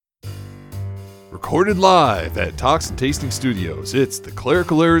Recorded live at Talks and Tasting Studios, it's the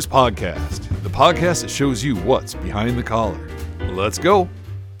Clerical Errors Podcast, the podcast that shows you what's behind the collar. Let's go.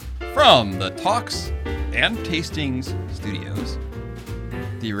 From the Talks and Tastings Studios,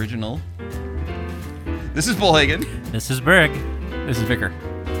 the original. This is Bullhagen. This is Berg. This is Vicar.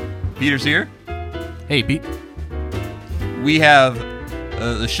 Peter's here. Hey, Pete. We have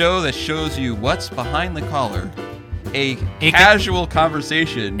the show that shows you what's behind the collar. A casual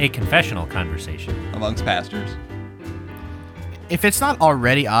conversation. A confessional conversation. Amongst pastors. If it's not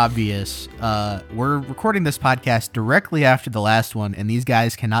already obvious, we're recording this podcast directly after the last one, and these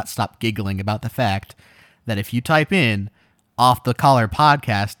guys cannot stop giggling about the fact that if you type in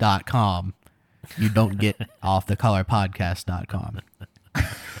offthecollarpodcast.com, you don't get offthecollarpodcast.com.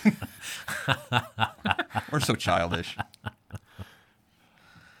 We're so childish.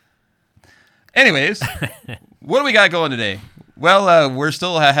 Anyways, what do we got going today? Well, we're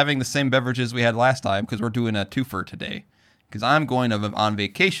still having the same beverages we had last time because we're doing a twofer today because I'm going on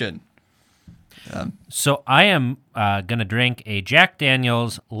vacation. So I am going to drink a Jack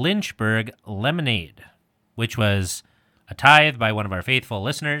Daniel's Lynchburg lemonade, which was a tithe by one of our faithful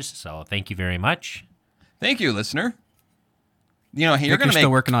listeners. So thank you very much. Thank you, listener. You know, You're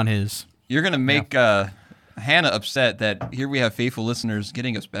still working on his. You're going to make Hannah upset that here we have faithful listeners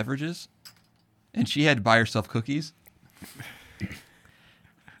getting us beverages. And she had to buy herself cookies.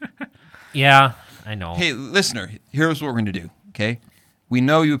 Yeah, I know. Hey, listener, here's what we're going to do, okay? We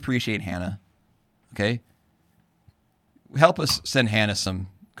know you appreciate Hannah, okay? Help us send Hannah some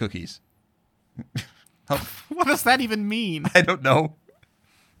cookies. What does that even mean? I don't know.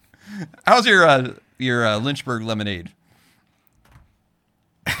 How's your Lynchburg lemonade?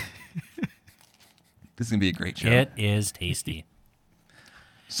 This is going to be a great show. It is tasty.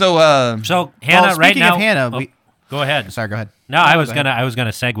 So Hannah, right now. Speaking of Hannah, go ahead. Sorry, go ahead. No, I was gonna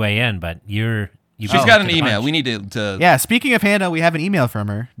segue in, but she's got an email. We need to. Yeah, speaking of Hannah, we have an email from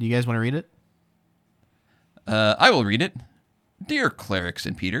her. Do you guys want to read it? I will read it. Dear Clerics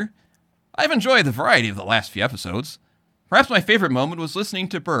and Peter, I've enjoyed the variety of the last few episodes. Perhaps my favorite moment was listening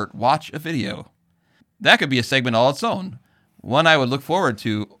to Bert watch a video. That could be a segment all its own. One I would look forward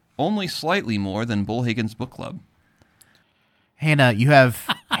to only slightly more than Bullhagen's book club. Hannah, you have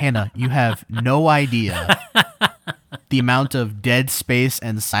no idea the amount of dead space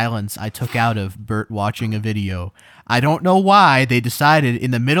and silence I took out of Bert watching a video. I don't know why they decided in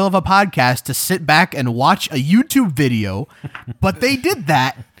the middle of a podcast to sit back and watch a YouTube video, but they did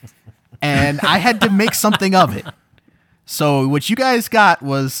that, and I had to make something of it. So what you guys got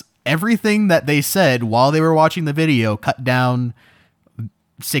was everything that they said while they were watching the video cut down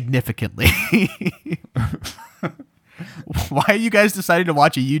significantly. Why you guys decided to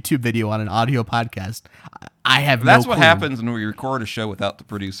watch a YouTube video on an audio podcast? I have That's no what clue. happens when we record a show without the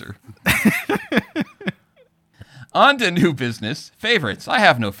producer. On to new business. Favorites. I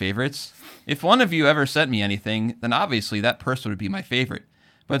have no favorites. If one of you ever sent me anything, then obviously that person would be my favorite.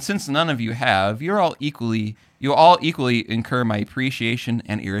 But since none of you have, you all equally incur my appreciation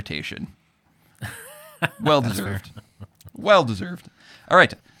and irritation. Well deserved. Well deserved. All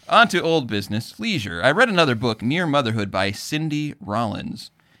right. On to old business, leisure. I read another book, Near Motherhood, by Cindy Rollins.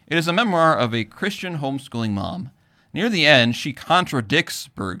 It is a memoir of a Christian homeschooling mom. Near the end, she contradicts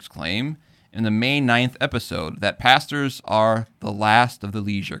Berg's claim in the May 9th episode that pastors are the last of the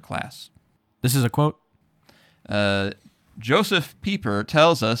leisure class. This is a quote? Joseph Pieper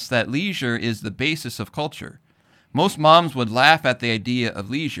tells us that leisure is the basis of culture. Most moms would laugh at the idea of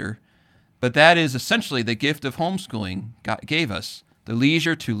leisure, but that is essentially the gift of homeschooling God gave us. The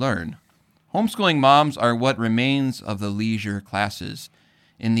leisure to learn. Homeschooling moms are what remains of the leisure classes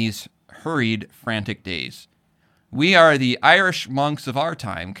in these hurried, frantic days. We are the Irish monks of our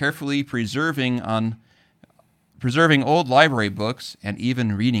time, carefully preserving old library books and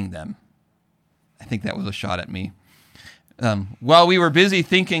even reading them. I think that was a shot at me. While we were busy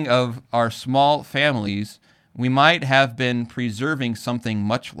thinking of our small families, we might have been preserving something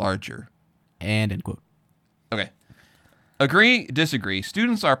much larger. And end quote. Okay. Agree, disagree.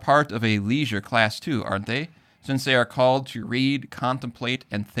 Students are part of a leisure class too, aren't they? Since they are called to read, contemplate,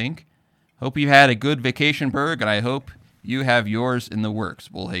 and think. Hope you had a good vacation, Berg, and I hope you have yours in the works,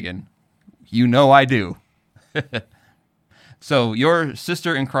 Bullhagen. You know I do. So, your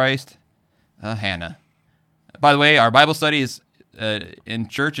sister in Christ, Hannah. By the way, our Bible study is in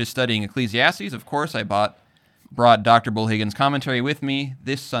church is studying Ecclesiastes. Of course, I brought Dr. Bullhagen's commentary with me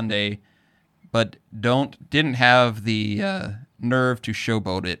this Sunday, but didn't have the nerve to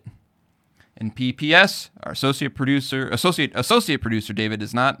showboat it. And PPS, our associate producer David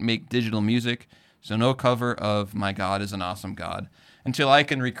does not make digital music, so no cover of My God is an Awesome God. until I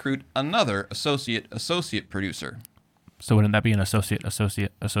can recruit another associate producer. So wouldn't that be an associate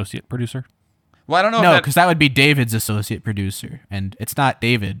producer? Well, I don't know. No, if because that would be David's associate producer, and it's not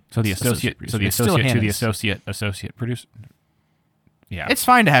David. So the associate producer. to It's still the Hannah's. associate producer. Yeah. It's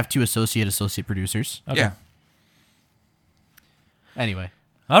fine to have two associate producers. Okay. Yeah. Anyway,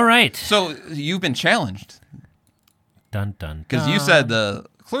 All right. So you've been challenged Dun, dun, because dun. you said the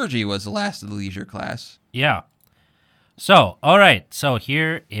clergy was the last of the leisure class. Yeah. So, all right. So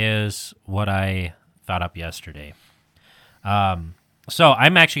here is what I thought up yesterday. So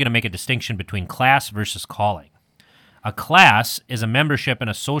I'm actually going to make a distinction between class versus calling. A class is a membership in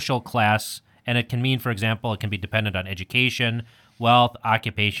a social class, and it can mean, for example, it can be dependent on education, wealth,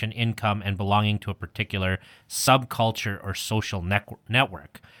 occupation, income, and belonging to a particular subculture or social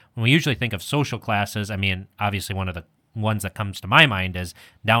network. When we usually think of social classes, I mean, obviously one of the ones that comes to my mind is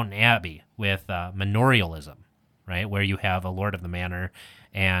Downton Abbey with manorialism, right, where you have a lord of the manor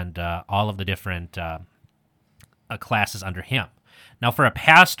and all of the different classes under him. Now, for a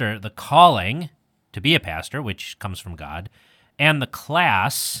pastor, the calling to be a pastor, which comes from God, and the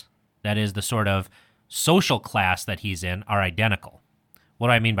class, that is the sort of social class that he's in, are identical. What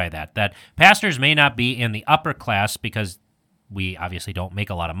do I mean by that? That pastors may not be in the upper class because we obviously don't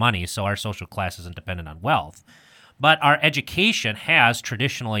make a lot of money, so our social class isn't dependent on wealth. But our education has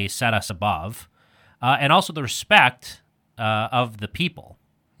traditionally set us above, and also the respect of the people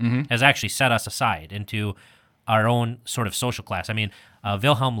has actually set us aside into our own sort of social class. I mean,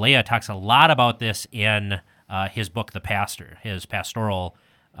 Wilhelm Leah talks a lot about this in his book, The Pastor, his pastoral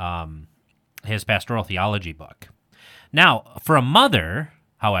theology book. Now, for a mother,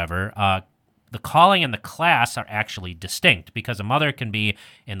 however, the calling and the class are actually distinct because a mother can be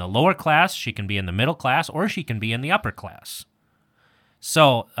in the lower class, she can be in the middle class, or she can be in the upper class.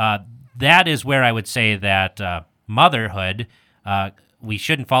 So that is where I would say that motherhood, we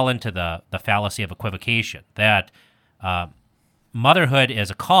shouldn't fall into the fallacy of equivocation, that motherhood is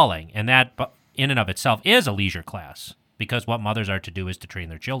a calling, and that in and of itself is a leisure class because what mothers are to do is to train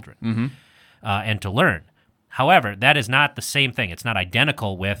their children and to learn. However, that is not the same thing. It's not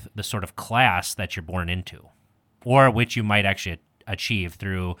identical with the sort of class that you're born into, or which you might actually achieve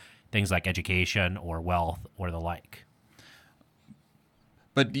through things like education or wealth or the like.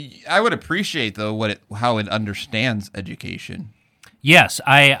 But I would appreciate, though, how it understands education. Yes,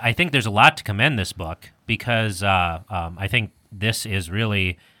 I think there's a lot to commend this book because I think this is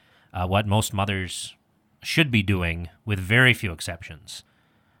really what most mothers should be doing with very few exceptions.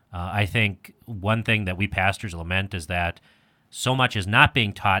 I think one thing that we pastors lament is that so much is not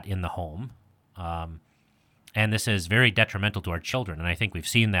being taught in the home, and this is very detrimental to our children. And I think we've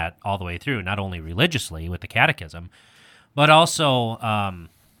seen that all the way through, not only religiously with the catechism, but also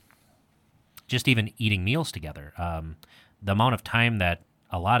just even eating meals together. The amount of time that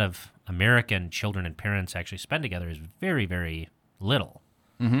a lot of American children and parents actually spend together is very, very little.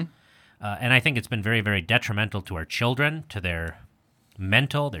 And I think it's been very, very detrimental to our children, to their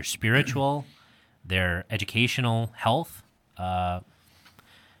mental, their spiritual, their educational health.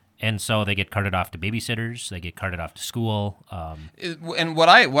 And so they get carted off to babysitters, they get carted off to school. And what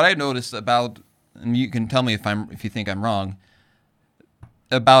I noticed about, and you can tell me if you think I'm wrong,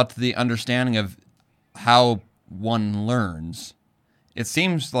 about the understanding of how one learns. It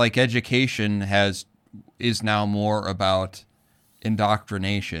seems like education is now more about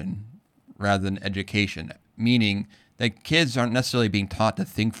indoctrination rather than education, meaning that kids aren't necessarily being taught to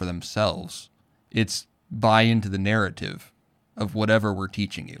think for themselves. It's buy into the narrative of whatever we're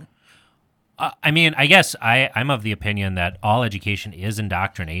teaching you. I mean, I guess I'm of the opinion that all education is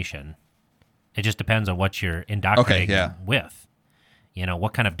indoctrination. It just depends on what you're indoctrinating them with. You know,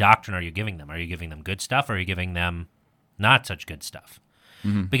 what kind of doctrine are you giving them? Are you giving them good stuff or are you giving them not such good stuff?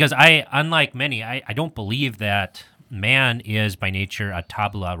 Because unlike many, I don't believe that man is by nature a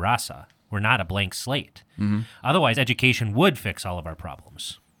tabula rasa. We're not a blank slate. Otherwise, education would fix all of our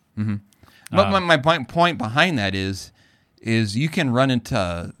problems. But my point behind that is you can run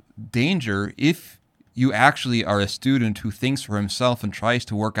into danger if you actually are a student who thinks for himself and tries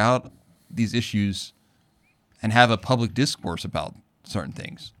to work out these issues and have a public discourse about certain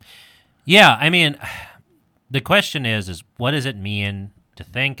things. Yeah, I mean, the question is what does it mean to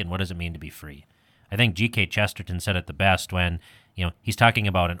think and what does it mean to be free? I think G.K. Chesterton said it the best when, he's talking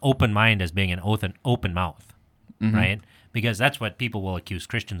about an open mind as being an open mouth, right? Because that's what people will accuse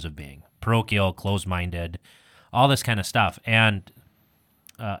Christians of being, parochial, closed-minded, all this kind of stuff. And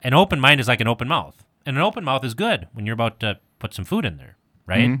an open mind is like an open mouth. And an open mouth is good when you're about to put some food in there,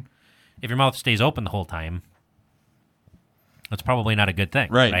 right? If your mouth stays open the whole time, that's probably not a good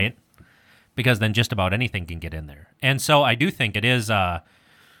thing, right? because then just about anything can get in there. And so I do think it is, and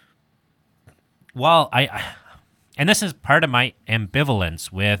this is part of my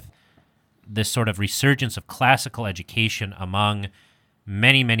ambivalence with this sort of resurgence of classical education among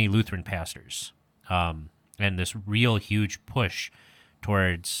many, many Lutheran pastors, and this real huge push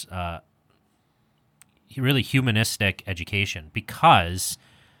towards really humanistic education, because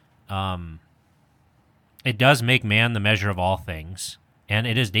it does make man the measure of all things, and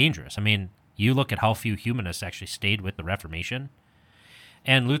it is dangerous. I mean, you look at how few humanists actually stayed with the Reformation,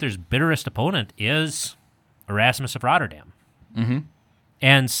 and Luther's bitterest opponent is Erasmus of Rotterdam. Mm-hmm.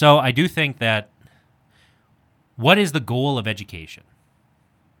 And so I do think that, what is the goal of education?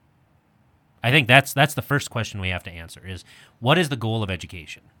 I think that's the first question we have to answer is, what is the goal of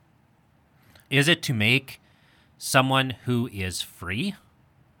education? Is it to make someone who is free?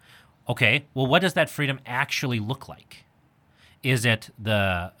 Okay, well, what does that freedom actually look like? Is it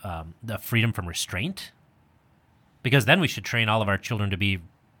the freedom from restraint? Because then we should train all of our children to be,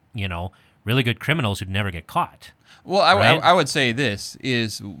 really good criminals who'd never get caught. Well, I would say this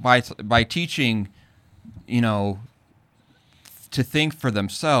is by teaching, to think for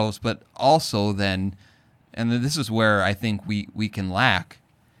themselves, but also then, and this is where I think we can lack,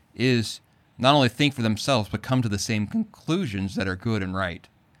 is not only think for themselves, but come to the same conclusions that are good and right.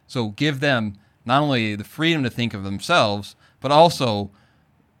 So give them not only the freedom to think of themselves, but also,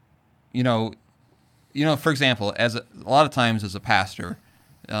 for example, a lot of times as a pastor,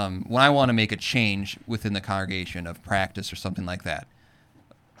 when I want to make a change within the congregation of practice or something like that,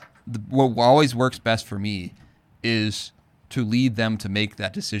 what always works best for me is to lead them to make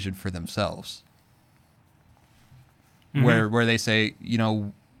that decision for themselves. Mm-hmm. Where they say,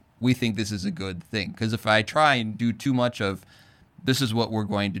 we think this is a good thing. Because if I try and do too much of, this is what we're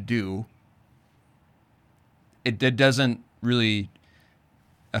going to do, it doesn't really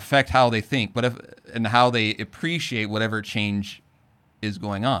affect how they think, and how they appreciate whatever change is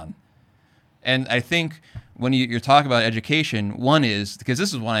going on. And I think when you're talking about education, one is, because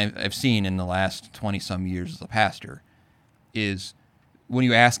this is one I've seen in the last 20-some years as a pastor, is when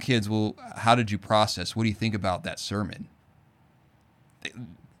you ask kids, well, how did you process? What do you think about that sermon?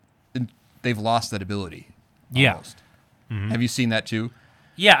 They've lost that ability. Almost. Yeah. Mm-hmm. Have you seen that too?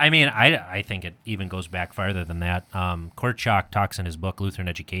 Yeah, I mean, I think it even goes back farther than that. Kortschok talks in his book, Lutheran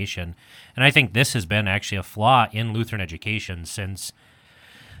Education, and I think this has been actually a flaw in Lutheran education since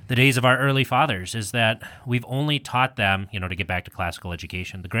the days of our early fathers, is that we've only taught them, to get back to classical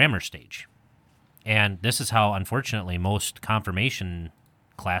education, the grammar stage. And this is how, unfortunately, most confirmation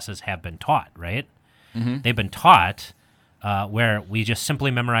classes have been taught, right? Mm-hmm. They've been taught where we just simply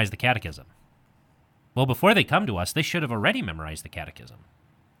memorize the catechism. Well, before they come to us, they should have already memorized the catechism.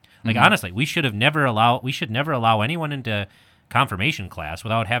 Like, honestly, we should never allow anyone into confirmation class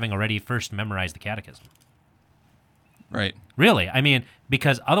without having already first memorized the catechism. Right. Really. I mean,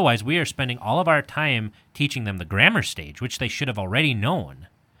 because otherwise we are spending all of our time teaching them the grammar stage, which they should have already known,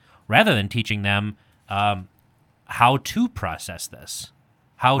 rather than teaching them how to process this,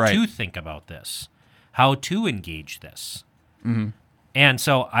 how to think about this, how to engage this. Mm-hmm. And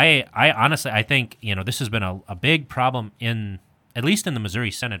so I honestly, I think, this has been a big problem at least in the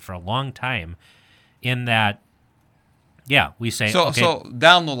Missouri Synod for a long time, in that, we say... So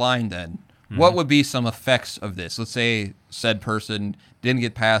down the line then, what would be some effects of this? Let's say said person didn't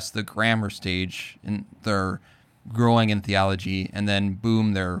get past the grammar stage and they're growing in theology, and then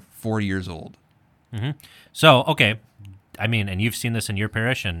boom, they're 40 years old. Mm-hmm. So, I mean, and you've seen this in your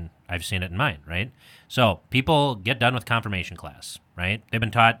parish, and I've seen it in mine, right? So people get done with confirmation class, right? They've been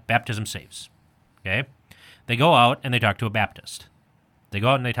taught baptism saves, okay? They go out and they talk to a Baptist. They go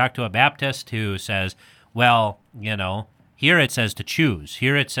out and they talk to a Baptist who says, well, here it says to choose.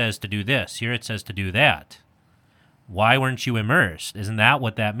 Here it says to do this. Here it says to do that. Why weren't you immersed? Isn't that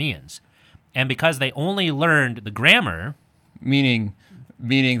what that means? And because they only learned the grammar, meaning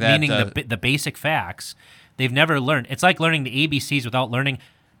the basic facts, they've never learned. It's like learning the ABCs without learning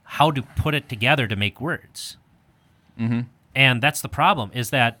how to put it together to make words. Mm-hmm. And that's the problem,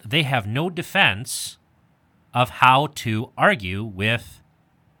 is that they have no defense of how to argue with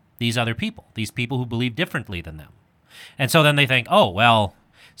these other people, these people who believe differently than them. And so then they think,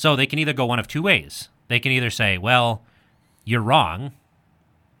 so they can either go one of two ways. They can either say, well, you're wrong,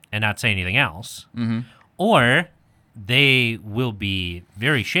 and not say anything else, or they will be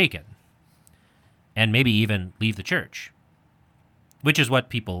very shaken and maybe even leave the church, which is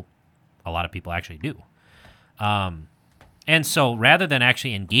what a lot of people actually do. And so rather than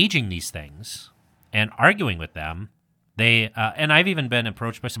actually engaging these things and arguing with them, they and I've even been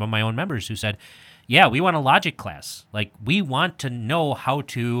approached by some of my own members who said, we want a logic class. Like, we want to know how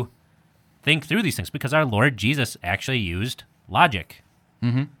to think through these things because our Lord Jesus actually used logic,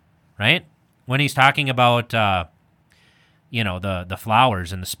 right? When he's talking about, the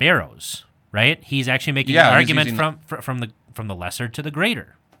flowers and the sparrows, right? He's actually making an argument from the lesser to the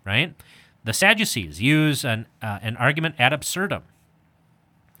greater, right? The Sadducees use an argument ad absurdum.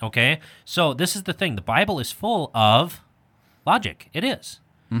 Okay, so this is the thing. The Bible is full of logic. It is,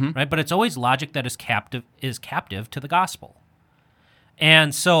 right? But it's always logic that is captive to the gospel.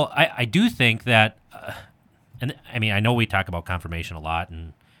 And so I do think that, and I mean, I know we talk about confirmation a lot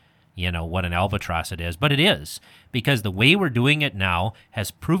and, what an albatross it is, but it is, because the way we're doing it now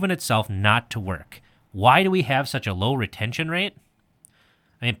has proven itself not to work. Why do we have such a low retention rate?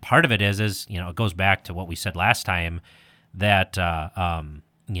 I mean, part of it is it goes back to what we said last time, that,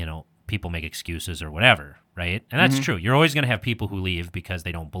 people make excuses or whatever, right? And that's true. You're always going to have people who leave because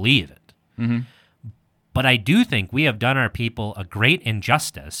they don't believe it. But I do think we have done our people a great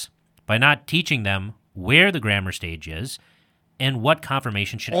injustice by not teaching them where the grammar stage is and what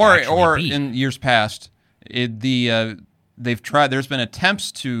confirmation should actually be. Or in years past, they've tried. There's been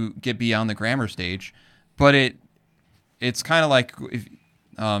attempts to get beyond the grammar stage, but it's kind of like if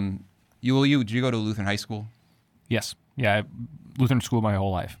did you go to Lutheran high school? Yes. Yeah, Lutheran school my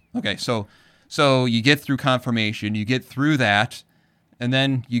whole life. Okay, so you get through confirmation, you get through that, and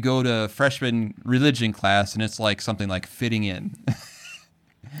then you go to freshman religion class, and it's like something like fitting in.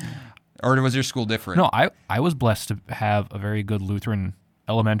 Or was your school different? No, I was blessed to have a very good Lutheran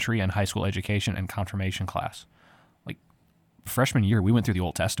elementary and high school education and confirmation class. Like, freshman year, we went through the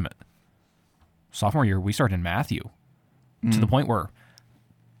Old Testament. Sophomore year, we started in Matthew, to the point where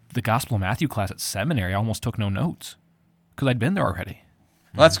the Gospel of Matthew class at seminary, I almost took no notes because I'd been there already.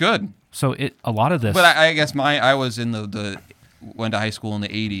 Well, that's good. So a lot of this... But I guess I was in went to high school in the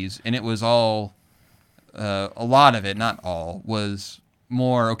 80s, and it was all, a lot of it, not all, was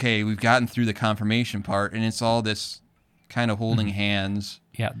more, okay, we've gotten through the confirmation part, and it's all this kind of holding hands,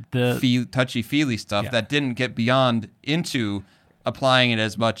 touchy-feely stuff that didn't get beyond into applying it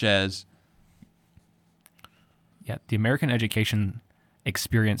as much as... Yeah, the American education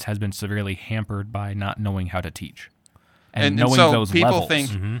experience has been severely hampered by not knowing how to teach. And knowing so those people levels.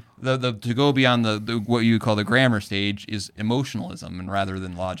 think to go beyond the what you call the grammar stage is emotionalism and rather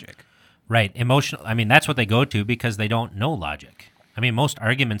than logic. Right, emotional. I mean, that's what they go to because they don't know logic. I mean, most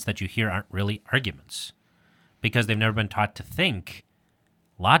arguments that you hear aren't really arguments because they've never been taught to think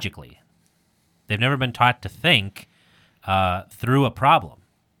logically. They've never been taught to think through a problem.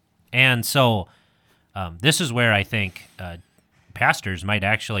 And so this is where I think pastors might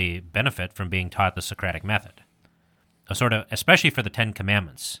actually benefit from being taught the Socratic method. Especially for the Ten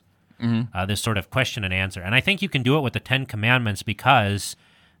Commandments, this sort of question and answer. And I think you can do it with the Ten Commandments because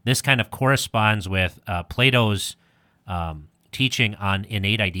this kind of corresponds with Plato's teaching on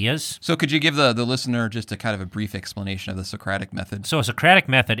innate ideas. So could you give the listener just a kind of a brief explanation of the Socratic method? So a Socratic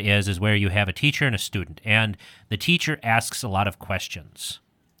method is where you have a teacher and a student, and the teacher asks a lot of questions,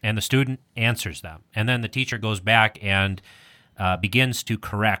 and the student answers them. And then the teacher goes back and begins to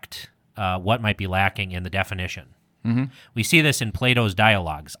correct what might be lacking in the definition. We see this in Plato's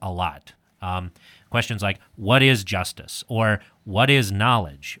dialogues a lot. Questions like, what is justice? Or what is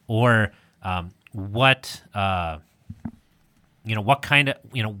knowledge? Or what does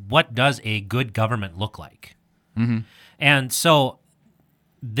a good government look like? And so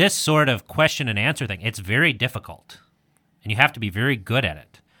this sort of question and answer thing, it's very difficult. And you have to be very good at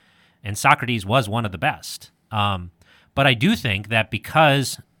it. And Socrates was one of the best. But I do think that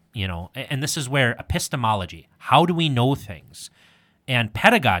because... and this is where epistemology, how do we know things, and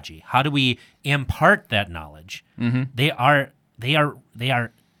pedagogy, how do we impart that knowledge? They are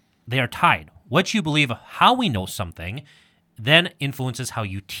tied. What you believe of how we know something then influences how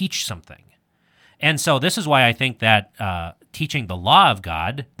you teach something. And so this is why I think that teaching the law of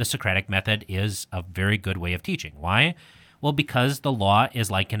God, the Socratic method, is a very good way of teaching. Why? Well, because the law is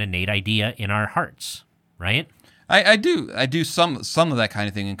like an innate idea in our hearts, right? I do some of that kind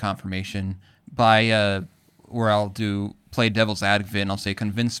of thing in confirmation by where I'll play devil's advocate and I'll say,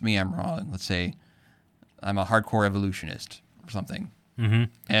 convince me I'm wrong. Let's say I'm a hardcore evolutionist or something.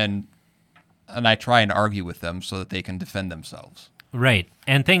 And I try and argue with them so that they can defend themselves. Right.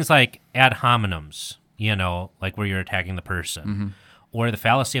 And things like ad hominems, like where you're attacking the person, or the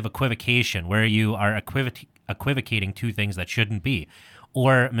fallacy of equivocation, where you are equivocating two things that shouldn't be,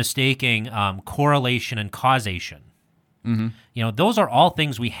 or mistaking correlation and causation. Those are all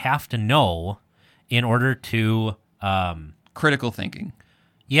things we have to know in order to... critical thinking.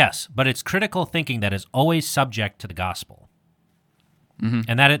 Yes, but it's critical thinking that is always subject to the gospel.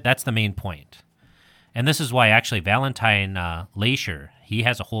 And that's the main point. And this is why actually Valentine Leisure, he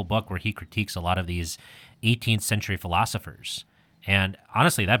has a whole book where he critiques a lot of these 18th century philosophers. And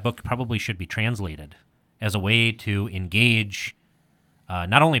honestly, that book probably should be translated as a way to engage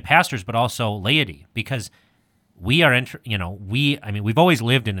not only pastors but also laity, because we are, we've always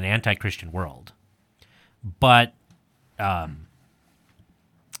lived in an anti-Christian world, but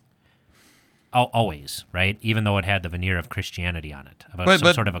always, right? Even though it had the veneer of Christianity on it, about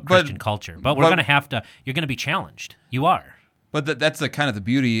some sort of a Christian culture. But you're going to be challenged. You are. But that's the kind of the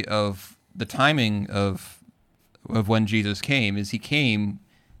beauty of the timing of when Jesus came, is he came,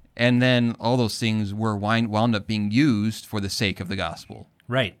 and then all those things were wound up being used for the sake of the gospel.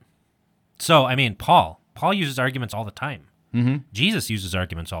 Right. So, I mean, Paul uses arguments all the time. Mm-hmm. Jesus uses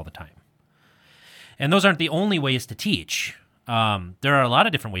arguments all the time. And those aren't the only ways to teach. There are a lot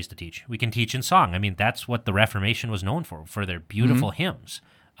of different ways to teach. We can teach in song. I mean, that's what the Reformation was known for their beautiful hymns.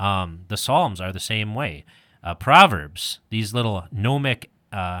 The Psalms are the same way. Proverbs, these little gnomic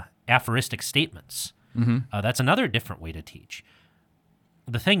aphoristic statements, that's another different way to teach.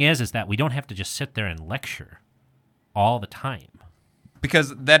 The thing is that we don't have to just sit there and lecture all the time.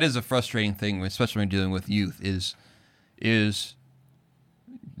 Because that is a frustrating thing, especially when dealing with youth, is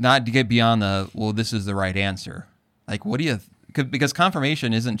not to get beyond this is the right answer. Like, what do you... because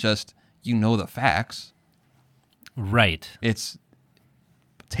confirmation isn't just, the facts. Right. It's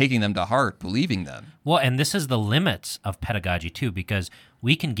taking them to heart, believing them. Well, and this is the limits of pedagogy, too, because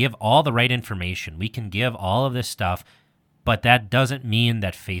we can give all the right information. We can give all of this stuff, but that doesn't mean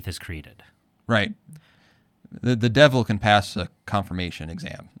that faith is created. Right. The devil can pass a confirmation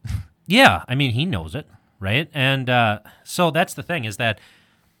exam. Yeah, I mean, he knows it, right? And so that's the thing, is that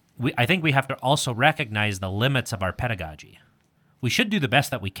I think we have to also recognize the limits of our pedagogy. We should do the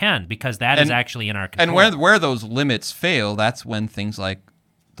best that we can, because that is actually in our control. And where those limits fail, that's when things like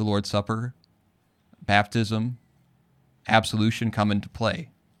the Lord's Supper, baptism, absolution come into play.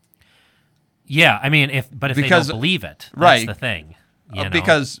 Yeah, I mean, if they don't believe it, that's the thing.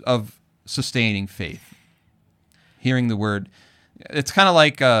 Because of sustaining faith. Hearing the word. It's kind of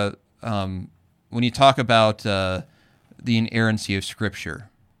like when you talk about the inerrancy of Scripture,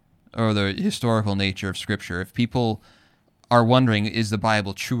 or the historical nature of Scripture. If people are wondering, is the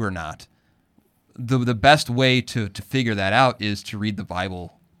Bible true or not, the best way to figure that out is to read the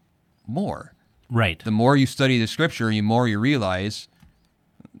Bible more. Right. The more you study the Scripture, the more you realize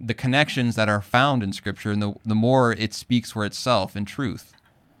the connections that are found in Scripture, and the more it speaks for itself in truth.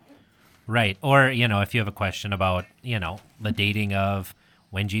 Right. Or, if you have a question about, the dating of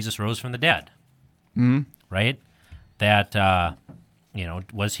when Jesus rose from the dead, right? That,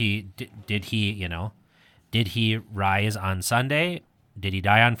 did he rise on Sunday? Did he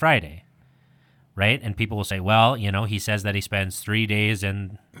die on Friday? Right? And people will say, well, he says that he spends 3 days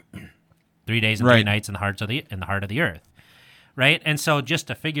and 3 nights in the heart of the earth. Right? And so just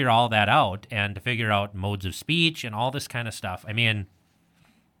to figure all that out, and to figure out modes of speech and all this kind of stuff, I mean...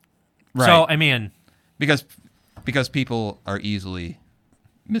 Right. So, I mean... Because people are easily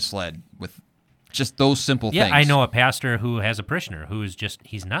misled with just those simple things. Yeah, I know a pastor who has a parishioner who's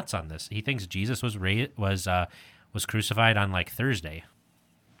he's nuts on this. He thinks Jesus was crucified on like Thursday.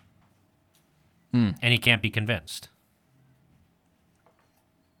 And he can't be convinced.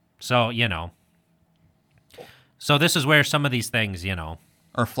 So, So this is where some of these things, Or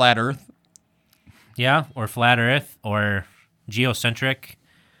flat Earth. Yeah, or flat Earth, or geocentric,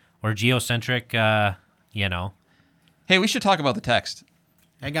 Hey, we should talk about the text.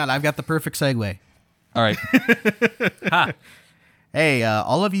 Hang on, I've got the perfect segue. All right. Hey,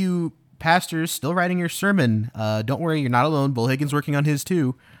 all of you pastors still writing your sermon, don't worry, you're not alone. Bull Higgins working on his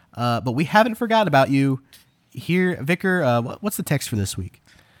too. But we haven't forgot about you. Here, Vicar, what's the text for this week?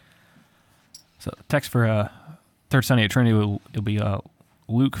 So text for Third Sunday at Trinity will be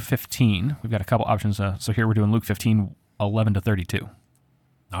Luke 15. We've got a couple options. So here we're doing Luke 15, 11 to 32.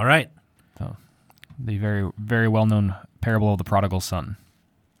 All right. So the very, very well-known parable of the prodigal son.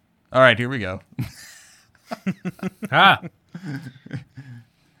 All right, here we go.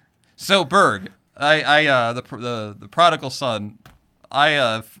 So Berg, the prodigal son,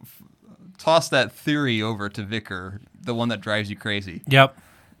 I tossed that theory over to Vicar, the one that drives you crazy. Yep.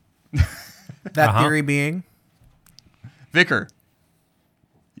 That theory being? Vicar,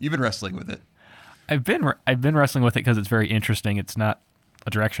 you've been wrestling with it. I've been wrestling with it because it's very interesting. It's not a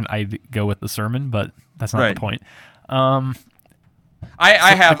direction I'd go with the sermon, but that's not the point. The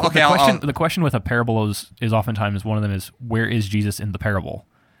question with a parable is oftentimes one of them is, where is Jesus in the parable?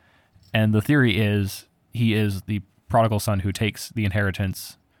 And the theory is he is the prodigal son who takes the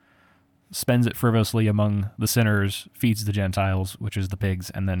inheritance, spends it frivolously among the sinners, feeds the Gentiles, which is the pigs,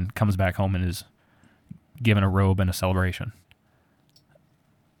 and then comes back home and is given a robe and a celebration.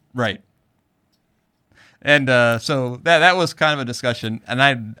 Right. And so that was kind of a discussion, and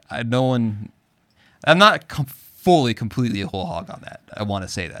I'm not fully, completely a whole hog on that. I want to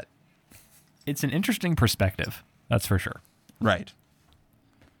say that. It's an interesting perspective, that's for sure. Right.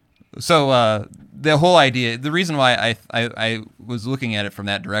 So the whole idea, the reason why I was looking at it from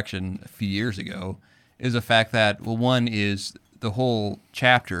that direction a few years ago is the fact that, well, one is the whole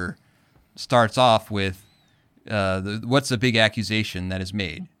chapter starts off with what's the big accusation that is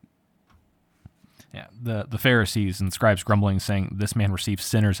made? Yeah, the Pharisees and scribes grumbling, saying, "This man receives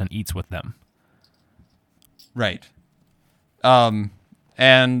sinners and eats with them." Right. And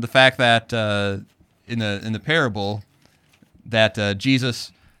the fact that in the parable that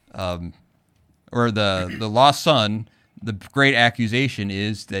Jesus or the lost son, the great accusation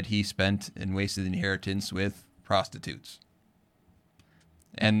is that he spent and wasted inheritance with prostitutes.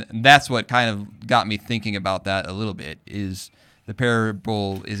 And that's what kind of got me thinking about that a little bit. Is the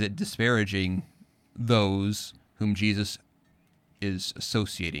parable, is it disparaging those whom Jesus is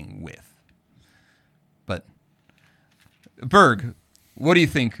associating with? But Berg, what do you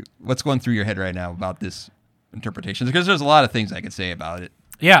think? What's going through your head right now about this interpretation? Because there's a lot of things I could say about it.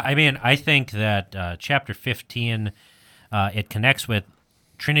 Yeah, I mean, I think that chapter 15, it connects with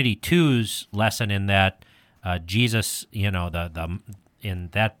Trinity 2's lesson in that Jesus, the in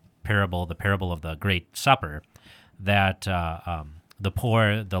that parable, the parable of the Great Supper, that the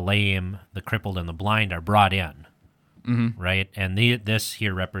poor, the lame, the crippled, and the blind are brought in, right? And this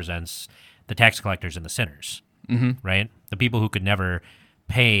here represents the tax collectors and the sinners, right? The people who could never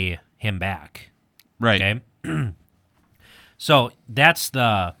pay him back, Right. okay? So that's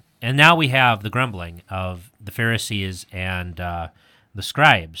and now we have the grumbling of the Pharisees and the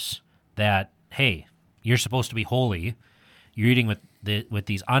scribes that, hey, you're supposed to be holy. You're eating with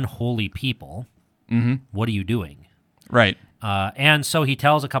these unholy people. What are you doing? Right. And so he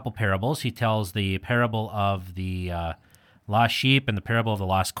tells a couple parables. He tells the parable of the lost sheep and the parable of the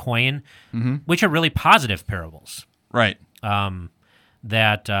lost coin, which are really positive parables. Right.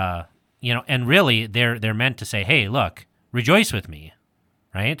 That and really they're meant to say, hey, look, rejoice with me,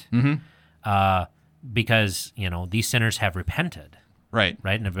 right? Because these sinners have repented, Right.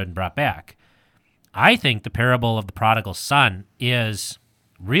 right, and have been brought back. I think the parable of the prodigal son is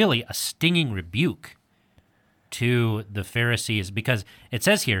really a stinging rebuke to the Pharisees, because it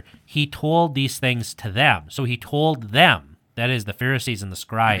says here, he told these things to them. So he told them, that is the Pharisees and the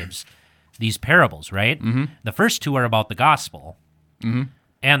scribes, these parables, right? The first two are about the gospel.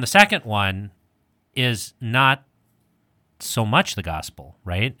 And the second one is not so much the gospel,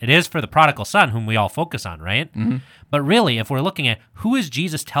 right? It is for the prodigal son, whom we all focus on, right? But really, if we're looking at who is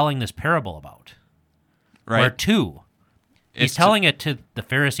Jesus telling this parable about, Right. or to, he's telling it to the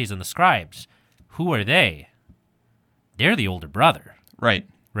Pharisees and the scribes. Who are they? They're the older brother, Right.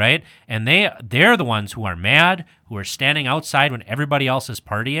 right? And they're the ones who are mad, who are standing outside when everybody else is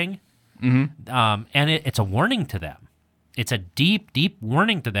partying. And it's a warning to them. It's a deep, deep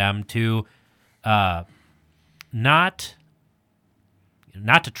warning to them to not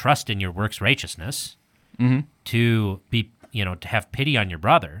to trust in your works righteousness, to be, to have pity on your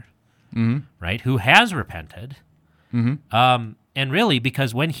brother, right, who has repented. And really,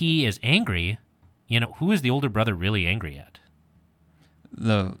 because when he is angry, who is the older brother really angry at?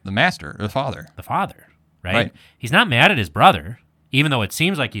 The master, or the father. The father, right? Right. He's not mad at his brother, even though it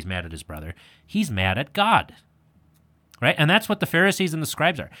seems like he's mad at his brother. He's mad at God, right? And that's what the Pharisees and the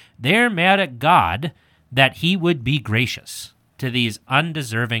scribes are. They're mad at God that he would be gracious to these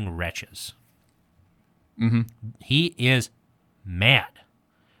undeserving wretches. He is mad,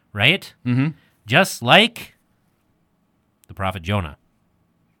 right? Just like the prophet Jonah.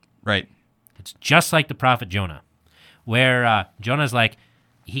 Right. It's just like the prophet Jonah, where Jonah's like,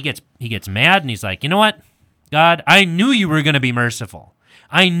 he gets mad and he's like, you know what, God, I knew you were going to be merciful.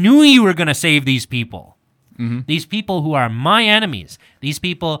 I knew you were going to save these people. These people who are my enemies. These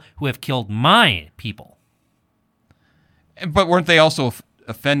people who have killed my people. But weren't they also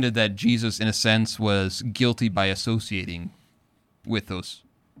offended that Jesus, in a sense, was guilty by associating with those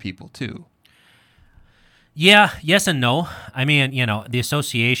people too? Yeah, yes and no. I mean, the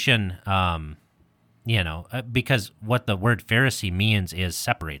association, because what the word Pharisee means is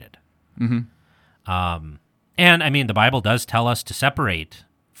separated. And I mean, the Bible does tell us to separate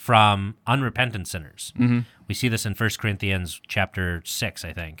from unrepentant sinners. We see this in 1 Corinthians chapter 6,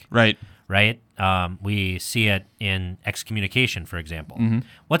 I think. Right. Right? We see it in excommunication, for example.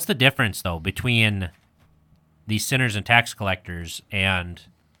 What's the difference, though, between these sinners and tax collectors and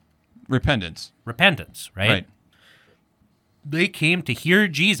Repentance. Right? They came to hear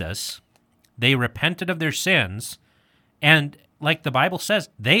Jesus, they repented of their sins, and like the Bible says,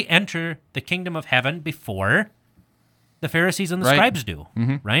 they enter the kingdom of heaven before the Pharisees and the Right. scribes do,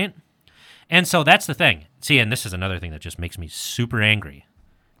 right? And so that's the thing. See, and this is another thing that just makes me super angry,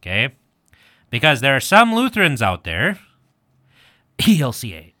 okay? Because there are some Lutherans out there,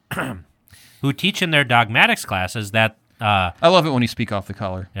 ELCA, who teach in their dogmatics classes that I love it when you speak off the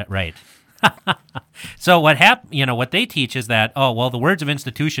collar. yeah, right. So what they teach is that, oh, well, the words of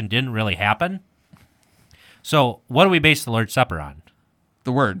institution didn't really happen. So what do we base the Lord's Supper on?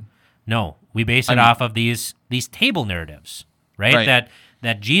 The word. No, we base it I mean- off of these table narratives, right? Right.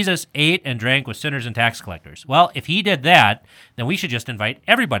 That Jesus ate and drank with sinners and tax collectors. Well, if he did that, then we should just invite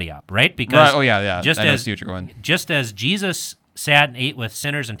everybody up, right? Because Right. Oh, yeah. just I know, as see what you're going. just as Jesus sat and ate with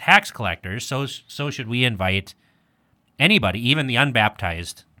sinners and tax collectors, so should we invite anybody, even the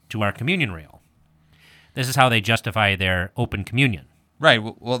unbaptized, to our communion rail. This is how they justify their open communion. Right.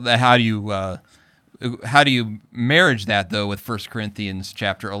 Well, how do you marriage that though with 1 Corinthians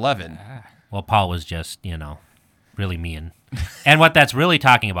chapter 11? Well, Paul was just, really mean. And what that's really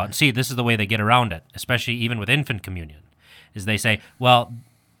talking about, and see, this is the way they get around it, especially even with infant communion, is they say, well,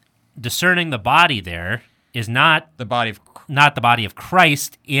 discerning the body there is not The body of the body of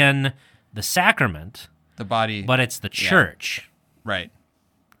Christ in the sacrament, the body. but it's the church. Right.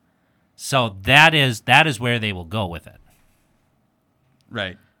 So that is where they will go with it.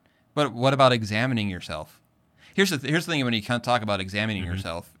 Right. But what about examining yourself? Here's the thing when you kind of talk about examining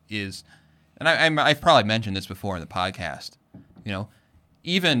yourself is, and I've probably mentioned this before in the podcast,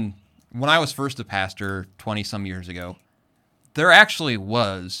 even when I was first a pastor 20-some years ago, there actually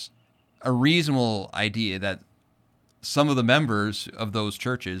was a reasonable idea that some of the members of those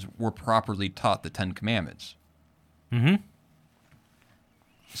churches were properly taught the Ten Commandments. Mm-hmm.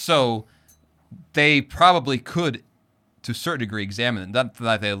 So they probably could, to a certain degree, examine them. Not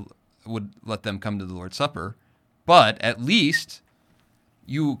that they would let them come to the Lord's Supper, but at least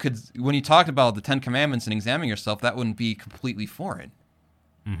you could, when you talked about the Ten Commandments and examining yourself, that wouldn't be completely foreign.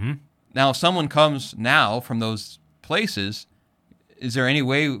 Mm-hmm. Now, if someone comes now from those places, is there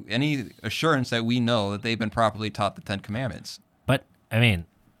any assurance that we know that they've been properly taught the Ten Commandments? But,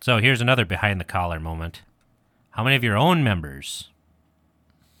 so here's another behind-the-collar moment. How many of your own members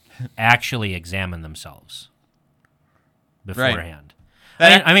actually examine themselves beforehand?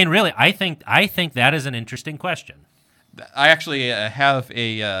 That- Really, I think that is an interesting question. I actually have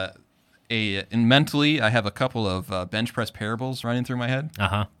mentally, I have a couple of bench press parables running through my head.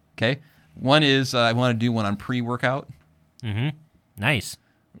 Uh-huh. Okay. One is I want to do one on pre-workout. Mm-hmm. Nice.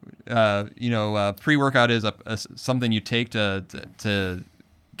 Pre-workout is something you take to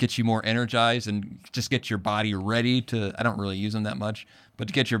get you more energized and just get your body ready to, I don't really use them that much, but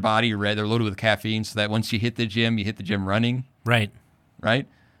to get your body ready. They're loaded with caffeine so that once you hit the gym running. Right. Right?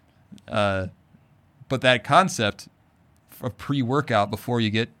 But that concept of pre-workout before you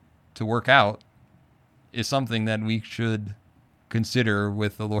get to work out is something that we should consider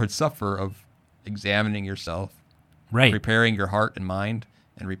with the Lord's Supper of examining yourself, Right. preparing your heart and mind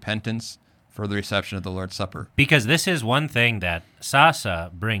and repentance for the reception of the Lord's Supper. Because this is one thing that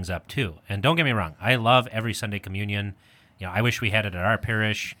Sasa brings up too. And don't get me wrong, I love every Sunday communion. I wish we had it at our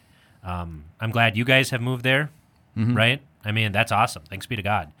parish. I'm glad you guys have moved there, right? That's awesome. Thanks be to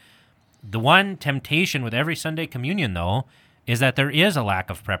God. The one temptation with every Sunday communion, though, is that there is a lack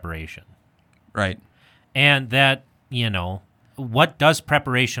of preparation. Right. And that, what does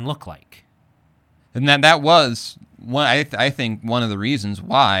preparation look like? And that was one. I think one of the reasons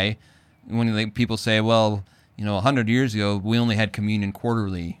why, when people say, "Well, 100 years ago we only had communion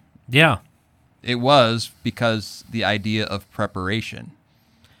quarterly," Yeah. it was because the idea of preparation.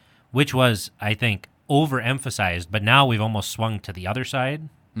 Which was, I think, overemphasized, but now we've almost swung to the other side.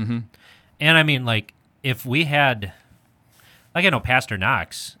 Mm-hmm. And if we had, I know Pastor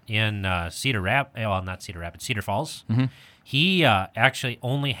Knox in Cedar Falls, Mm-hmm. he actually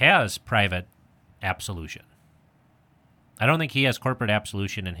only has private absolution. I don't think he has corporate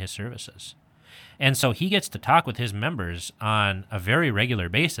absolution in his services. And so he gets to talk with his members on a very regular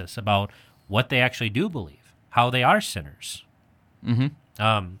basis about what they actually do believe, how they are sinners.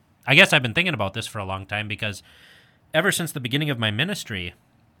 Mm-hmm. I guess I've been thinking about this for a long time because ever since the beginning of my ministry,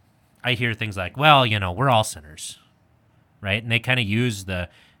 I hear things like, well, we're all sinners, right? And they kind of use the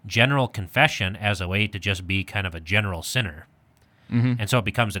general confession as a way to just be kind of a general sinner. Mm-hmm. And so it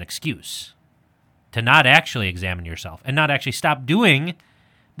becomes an excuse to not actually examine yourself and not actually stop doing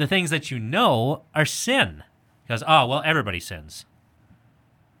the things that are sin. Because, everybody sins.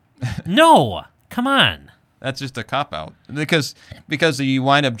 No, come on. That's just a cop-out. Because you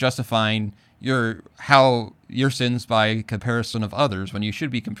wind up justifying your sins by comparison of others when you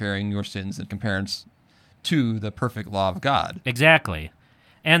should be comparing your sins and to the perfect law of God. Exactly.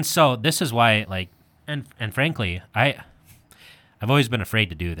 And so this is why, like, and frankly, I've always been afraid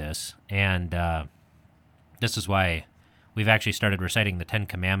to do this, and this is why we've actually started reciting the 10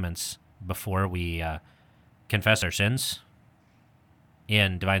 Commandments before we confess our sins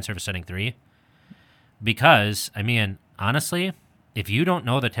in Divine Service Setting 3. Because, I mean, honestly, if you don't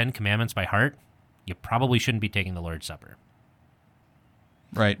know the 10 Commandments by heart, you probably shouldn't be taking the Lord's Supper.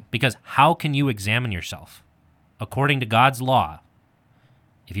 Right. Because how can you examine yourself according to God's law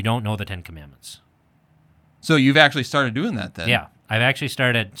if you don't know the 10 Commandments? So you've actually started doing that then? Yeah, I've actually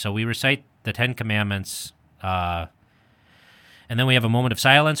started. So we recite the 10 Commandments, and then we have a moment of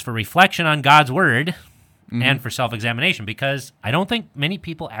silence for reflection on God's word and for self-examination, because I don't think many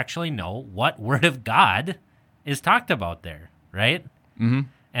people actually know what word of God is talked about there, right? Mm-hmm.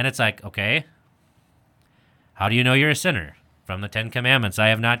 And it's like, okay, how do you know you're a sinner? From the 10 Commandments I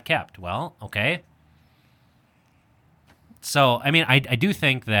have not kept. Well, okay. So, I mean, I do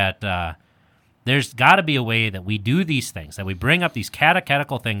think that there's got to be a way that we do these things, that we bring up these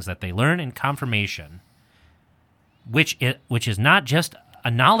catechetical things that they learn in confirmation, which is not just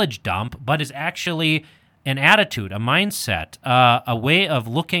a knowledge dump, but is actually an attitude, a mindset, a way of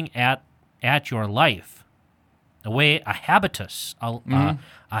looking at your life, a habitus, a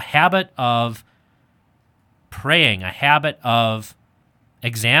habit of praying, a habit of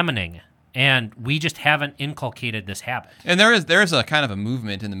examining, and we just haven't inculcated this habit. And there is a kind of a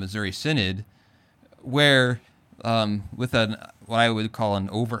movement in the Missouri Synod where, with what I would call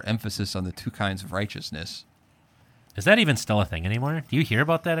an overemphasis on the two kinds of righteousness. Is that even still a thing anymore? Do you hear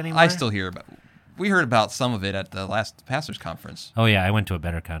about that anymore? I still hear about. We heard about some of it at the last pastors' conference. Oh yeah, I went to a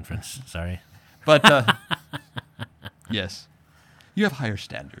better conference. Sorry, but yes, you have higher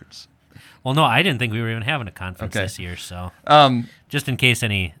standards. Well, no, I didn't think we were even having a conference Okay. this year. So, Just just in case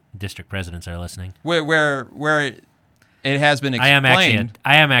any district presidents are listening, where it has been explained.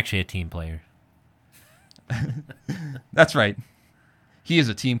 I am actually a team player. That's right. He is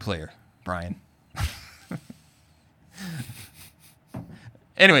a team player, Brian.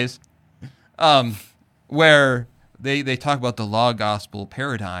 Anyways, where they talk about the law gospel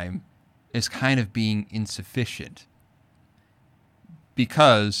paradigm as kind of being insufficient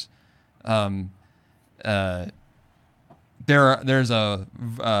because there's a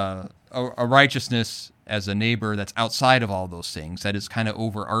righteousness as a neighbor that's outside of all those things that is kind of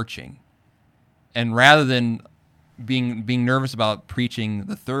overarching. And rather than being nervous about preaching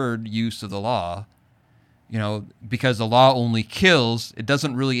the third use of the law, because the law only kills, it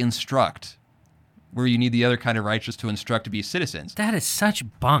doesn't really instruct, where you need the other kind of righteousness to instruct to be citizens. That is such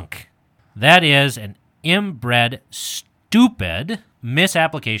bunk. That is an inbred, stupid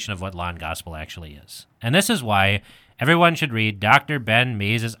misapplication of what law and gospel actually is. And this is why everyone should read Dr. Ben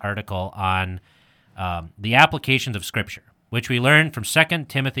Mays' article on the applications of Scripture, which we learned from 2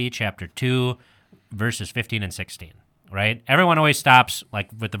 Timothy chapter 2, verses 15 and 16, right? Everyone always stops like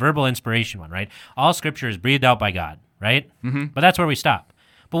with the verbal inspiration one, right? All Scripture is breathed out by God, right? Mm-hmm. But that's where we stop.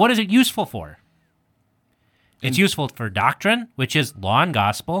 But what is it useful for? It's useful for doctrine, which is law and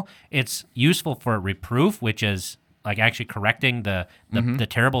gospel. It's useful for reproof, which is like actually correcting the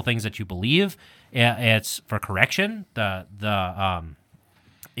terrible things that you believe. It's for correction.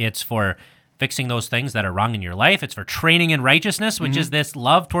 It's for fixing those things that are wrong in your life. It's for training in righteousness, which is this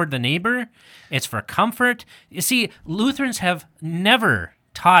love toward the neighbor. It's for comfort. You see, Lutherans have never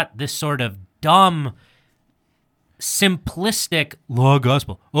taught this sort of dumb, simplistic law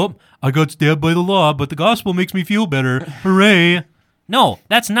gospel. Oh, I got stabbed by the law, but the gospel makes me feel better. Hooray. No,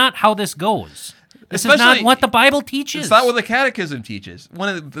 that's not how this goes. This is not what the Bible teaches. It's not what the Catechism teaches.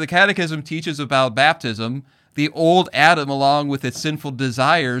 The Catechism teaches about baptism. The old Adam, along with its sinful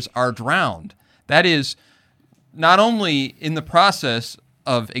desires, are drowned. That is, not only in the process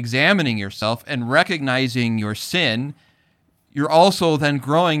of examining yourself and recognizing your sin, you're also then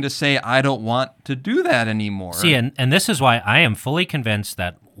growing to say, I don't want to do that anymore. See, and this is why I am fully convinced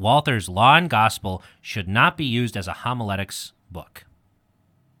that Walther's Law and Gospel should not be used as a homiletics book.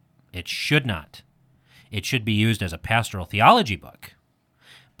 It should not. It should be used as a pastoral theology book.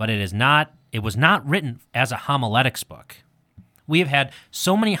 But it is not. It was not written as a homiletics book. We have had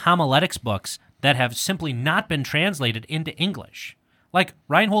so many homiletics books that have simply not been translated into English, like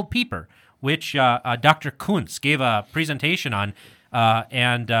Reinhold Pieper, which Dr. Kuntz gave a presentation on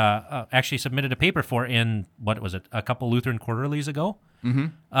and actually submitted a paper for in, what was it, a couple Lutheran quarterlies ago?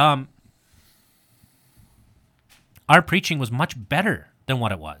 Mm-hmm. Our preaching was much better than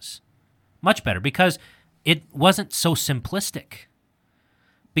what it was. Much better, because it wasn't so simplistic.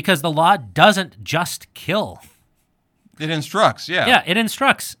 Because the law doesn't just kill. It instructs, yeah. Yeah, it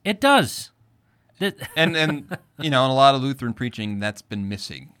instructs. It does. And in a lot of Lutheran preaching, that's been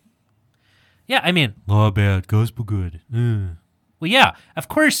missing. Yeah, I mean, law bad, gospel good. Well, yeah, of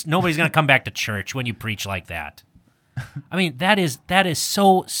course nobody's going to come back to church when you preach like that. I mean, that is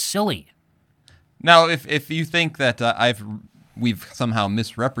so silly. Now, if you think that we've somehow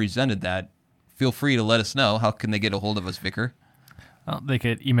misrepresented that, feel free to let us know. How can they get a hold of us, Vicar? Well, they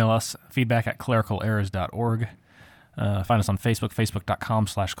could email us feedback@clericalerrors.org. Find us on Facebook,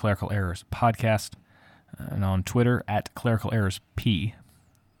 facebook.com/clericalerrorspodcast, and on Twitter @clericalerrorsp.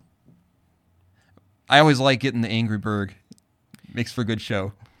 I always like getting the Angry Berg. Makes for a good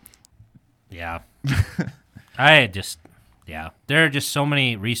show. Yeah. There are just so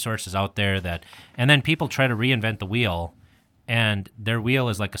many resources out there and then people try to reinvent the wheel, and their wheel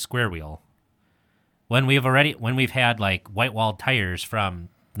is like a square wheel. When we've had like white-walled tires from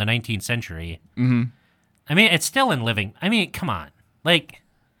the 19th century, I mean, it's still in living. I mean, come on. Like,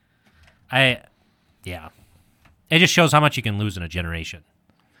 it just shows how much you can lose in a generation.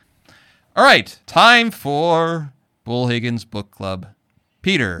 All right, time for Bull Higgins Book Club.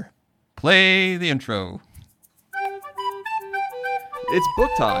 Peter, play the intro. It's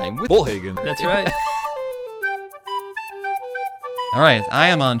book time with Bullhagen. That's right. All right, I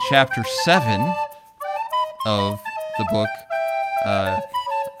am on chapter 7 of the book. I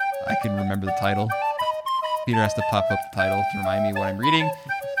can remember the title. Peter has to pop up the title to remind me what I'm reading.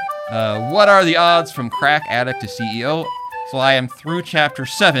 What are the odds from crack addict to CEO? So I am through chapter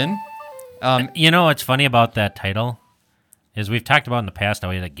 7. What's funny about that title is we've talked about in the past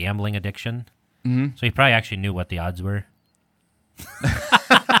how he had a gambling addiction. Mm-hmm. So he probably actually knew what the odds were.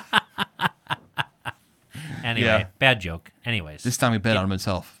 Anyway, Yeah. Bad joke. Anyways. This time he bet on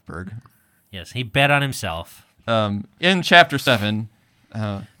himself, Berg. Yes, he bet on himself. In chapter 7...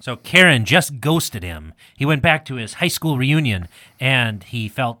 So Karen just ghosted him. He went back to his high school reunion, and he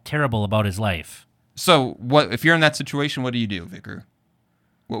felt terrible about his life. So what if you're in that situation, what do you do, Vicar?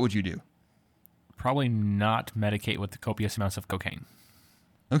 What would you do? Probably not medicate with the copious amounts of cocaine.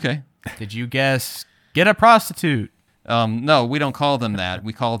 Okay. Did you guess? Get a prostitute. No, we don't call them that.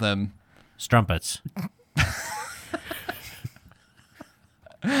 We call them... Strumpets.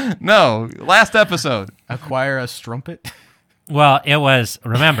 No, last episode. Acquire a strumpet. Well, it was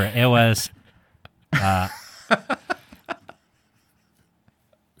What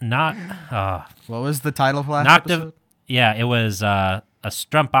was the title of last episode? Yeah, it was a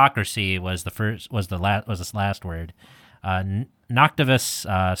strumpocracy was the last word. Noctivus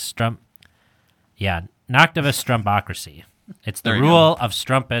Noctivus strumpocracy. It's the There you rule of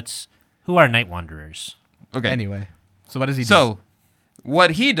strumpets who are night wanderers. Okay. Anyway, so what does he do? So,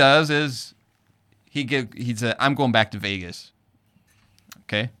 what he does is he said, "I'm going back to Vegas."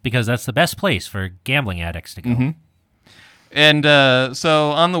 Okay. Because that's the best place for gambling addicts to go. Mm-hmm. And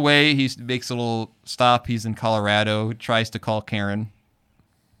so on the way, he makes a little stop. He's in Colorado. Tries to call Karen,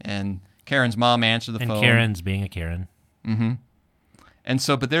 and Karen's mom answers the And phone. Karen's being a Karen. Mm-hmm. And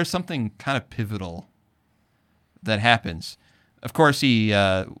so, but there's something kind of pivotal that happens. Of course,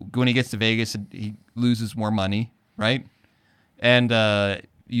 when he gets to Vegas, he loses more money, right? And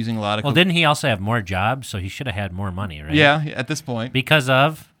using a lot of... Well, didn't he also have more jobs? So he should have had more money, right? Yeah, at this point. Because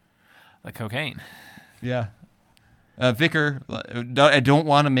of? The cocaine. Yeah. Vicar, I don't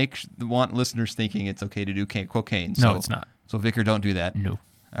want to want listeners thinking it's okay to do cocaine. No, it's not. So, Vicar, don't do that. No.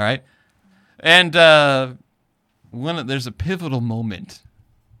 All right? And there's a pivotal moment,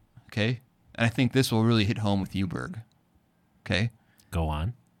 okay? And I think this will really hit home with you, Berg. Okay? Go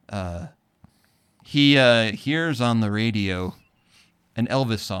on. He hears on the radio an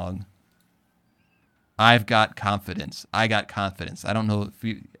Elvis song. I've got confidence. I got confidence. I don't know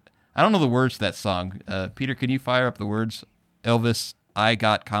the words to that song. Peter, can you fire up the words? Elvis, I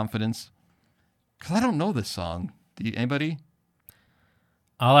got confidence. Because I don't know this song. Anybody?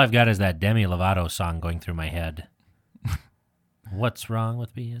 All I've got is that Demi Lovato song going through my head. What's wrong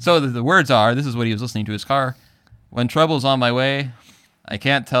with me? So the words are, this is what he was listening to in his car. When trouble's on my way, I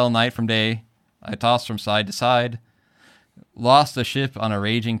can't tell night from day. I toss from side to side. Lost a ship on a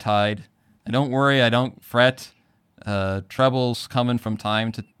raging tide. I don't worry, I don't fret. Trouble's coming from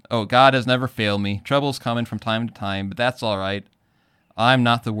time to... Oh, God has never failed me. Trouble's coming from time to time, but that's all right. I'm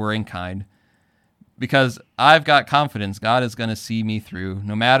not the worrying kind. Because I've got confidence God is going to see me through.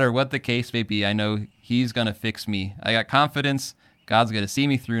 No matter what the case may be, I know He's going to fix me. I got confidence God's going to see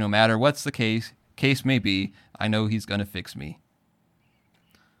me through no matter what's the case may be. I know He's going to fix me.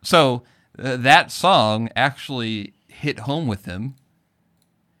 So that song actually hit home with him.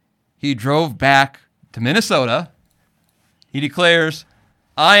 He drove back to Minnesota. He declares,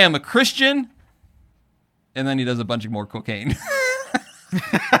 I am a Christian. And then he does a bunch of more cocaine.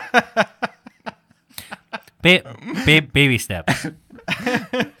 Baby steps.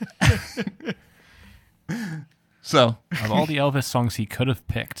 So Of all the Elvis songs he could have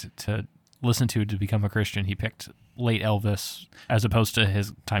picked to listen to become a Christian, he picked late Elvis as opposed to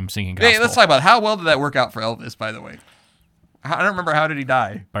his time singing gospel. hey, let's talk about how well did that work out for Elvis, by the way? I don't remember, how did he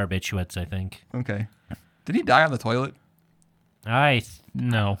die? Barbiturates, I think. Okay. Did he die on the toilet?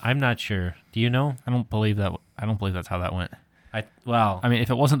 No, I'm not sure. Do you know? I don't believe that. I don't believe that's how that went. Well, I mean, if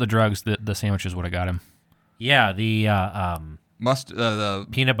it wasn't the drugs, the sandwiches would have got him. yeah, the The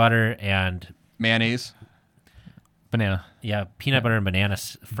peanut butter and mayonnaise. Banana. peanut butter and banana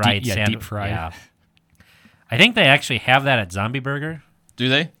fried Deep- yeah, sandwich. deep fried. Yeah. I think they actually have that at Zombie Burger. Do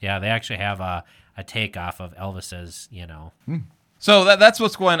they? Yeah, they actually have a takeoff of Elvis's, So that's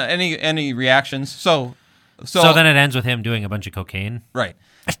what's going on. Any reactions? So So then it ends with him doing a bunch of cocaine. right.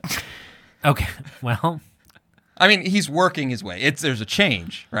 Okay, well, I mean, he's working his way. There's a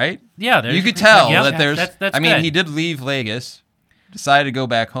change, right? yeah, You could tell yeah, that there's. That's I mean, good. he did leave Vegas, decided to go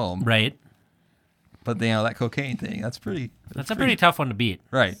back home, Right. but that cocaine thing, that's That's a pretty tough one to beat.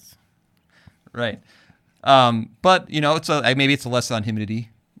 right. But it's maybe it's a lesson on humility.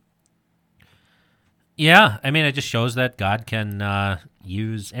 Yeah, I mean, it just shows that God can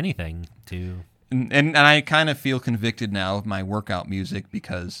use anything to. And I kind of feel convicted now of my workout music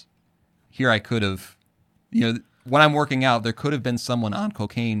because here I could have, when I'm working out, there could have been someone on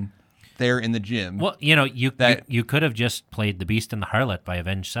cocaine there in the gym. Well, you could have just played The Beast and the Harlot by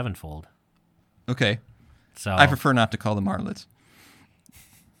Avenged Sevenfold. Okay. So I prefer not to call them harlots.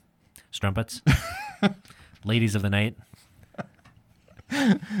 Strumpets, Ladies of the Night.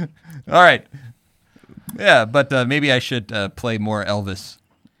 All right. Yeah, but maybe I should play more Elvis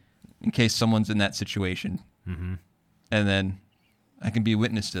in case someone's in that situation. Mm-hmm. And then I can be a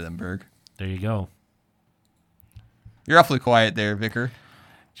witness to them, Berg. There you go. You're awfully quiet there, Vicar.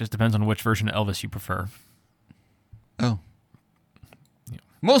 Just depends on which version of Elvis you prefer. Oh.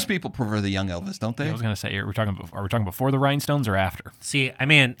 Most people prefer the young Elvis, don't they? I was gonna say, are we talking before the Rhinestones or after? See, I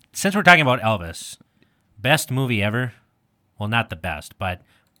mean, since we're talking about Elvis, best movie ever. Well, not the best, but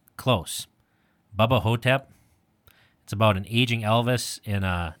close. Bubba Hotep. It's about an aging Elvis in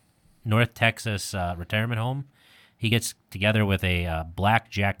a North Texas retirement home. He gets together with a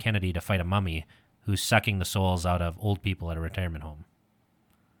black Jack Kennedy to fight a mummy who's sucking the souls out of old people at a retirement home.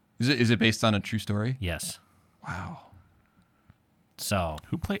 Is it based on a true story? Yes. Wow. So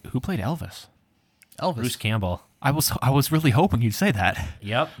Who played Elvis? Elvis. Bruce Campbell. I was really hoping you'd say that.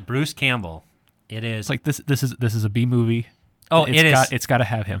 Yep, Bruce Campbell. It is. It's like this is a B movie. Oh, it is. It's got to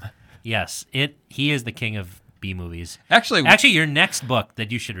have him. Yes, He is the king of B movies. Actually, your next book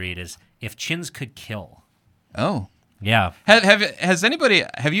that you should read is If Chins Could Kill. oh. Yeah.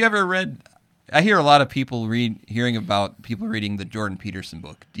 Have you ever read? I hear a lot of people hearing about people reading the Jordan Peterson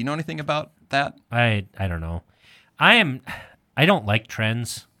book. Do you know anything about that? I don't know. I don't like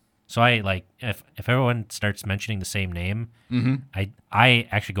trends, so I like if everyone starts mentioning the same name, I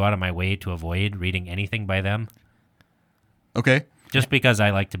actually go out of my way to avoid reading anything by them, Okay. just because I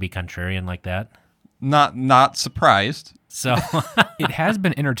like to be contrarian like that. Not surprised. So It has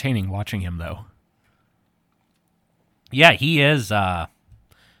been entertaining watching him though. yeah, he is.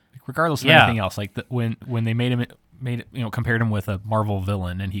 Regardless of Yeah. anything else, like when they compared him with a Marvel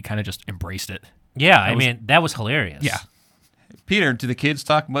villain, and he kind of just embraced it. Yeah, I mean that was hilarious. Yeah. Peter, do the kids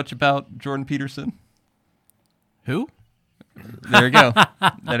talk much about Jordan Peterson? Who? There you go.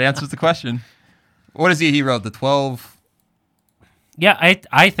 That answers the question. What is he? He wrote the 12. Yeah,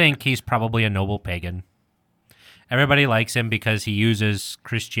 I think he's probably a noble pagan. Everybody likes him because he uses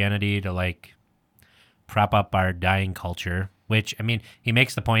Christianity to prop up our dying culture, which, I mean, he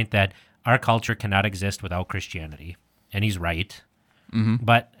makes the point that our culture cannot exist without Christianity, and he's right. Mm-hmm.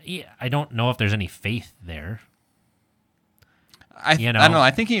 But I don't know if there's any faith there. I don't know.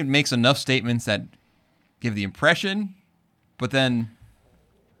 I think he makes enough statements that give the impression, but then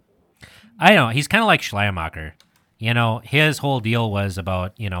I don't know. He's kind of like Schleiermacher. His whole deal was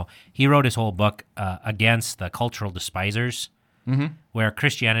about, he wrote his whole book against the cultural despisers, where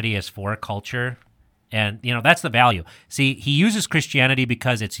Christianity is for culture. And, that's the value. See, he uses Christianity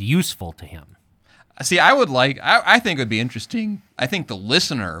because it's useful to him. see. I think it would be interesting. I think the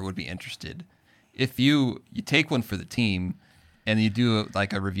listener would be interested if you take one for the team and you do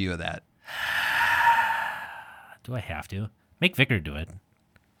a review of that. Do I have to? Make Vicar do it.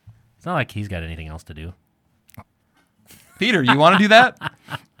 It's not like he's got anything else to do. Peter, you want to do that?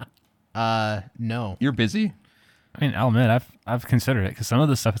 No. You're busy. I mean, I'll admit, I've considered it because some of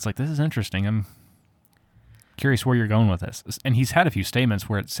the stuff, it's like, this is interesting. I'm curious where you're going with this. And he's had a few statements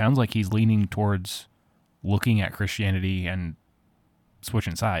where it sounds like he's leaning towards looking at Christianity and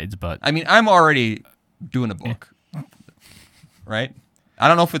switching sides. But I mean, I'm already doing a book, right? I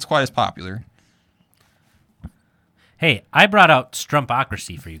don't know if it's quite as popular. Hey, I brought out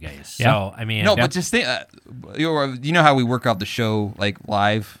Strumpocracy for you guys. Yeah. So, I mean, No, but just think, you know how we work out the show like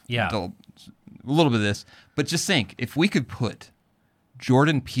live? Yeah. A little bit of this. But just think, if we could put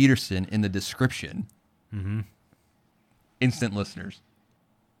Jordan Peterson in the description, instant listeners.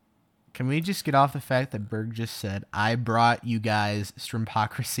 Can we just get off the fact that Berg just said, I brought you guys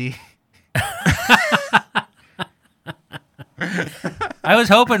Strumpocracy? I was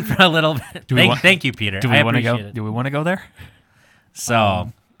hoping for a little bit. Thank you, Peter. Do I we want to go? appreciate it. Do we want to go there?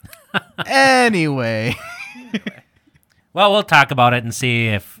 So, Anyway. well, we'll talk about it and see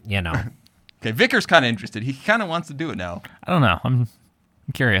if, you know. Okay, Vicar's kind of interested. He kind of wants to do it now. I don't know. I'm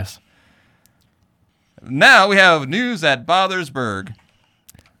curious. Now we have news that bothers Berg.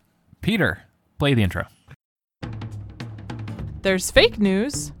 Peter, play the intro. There's fake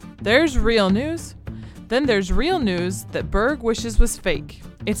news, there's real news, then there's real news that Berg wishes was fake.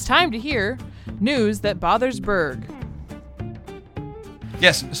 It's time to hear news that bothers Berg.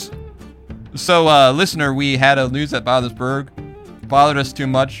 Yes. So, listener, we had a news that bothers Berg. Bothered us too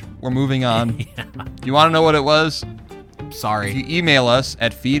much. We're moving on. Do you want to know what it was? Sorry. If you email us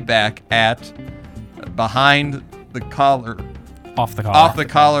at feedback@behindthecollar Off the collar.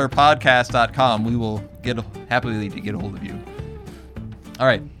 offthecollarpodcast.com, we will happily get a hold of you. All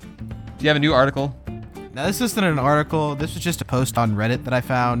right. Do you have a new article? Now, this isn't an article. This was just a post on Reddit that I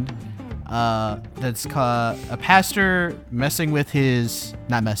found. That's a pastor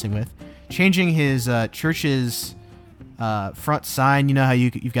changing his church's front sign. You know how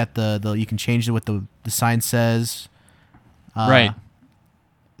you've got the you can change it what the sign says. Right.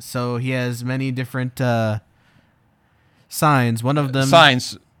 So he has many different signs. One of them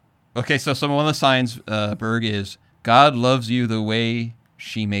Signs. Okay, so one of the signs, Berg, is God loves you the way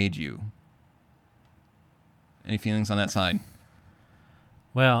she made you. Any feelings on that sign?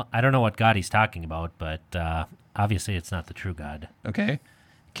 Well, I don't know what God he's talking about, but obviously it's not the true God. Okay.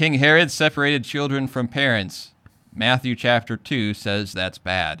 King Herod separated children from parents. Matthew chapter 2 says that's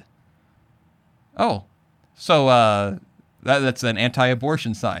bad. Oh, so that's an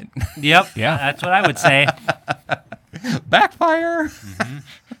anti-abortion sign. Yep. Yeah. That's what I would say. Backfire.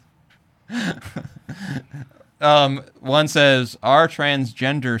 One says our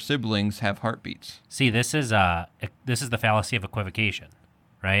transgender siblings have heartbeats. See, this is the fallacy of equivocation,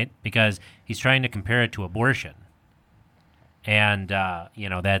 right? Because he's trying to compare it to abortion, and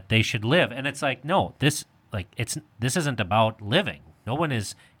that they should live, and it's like, no, this isn't about living. No one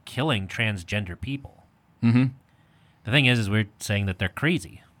is killing transgender people. Mm-hmm. The thing is we're saying that they're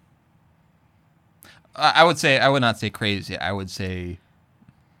crazy. I would not say crazy. I would say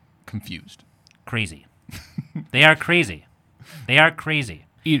confused. Crazy. They are crazy. They are crazy.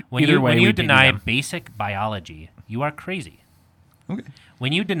 When you deny basic biology, you are crazy. Okay.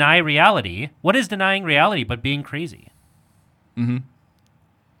 When you deny reality, what is denying reality but being crazy? Mm-hmm.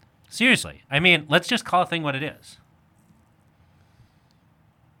 Seriously. I mean, let's just call a thing what it is.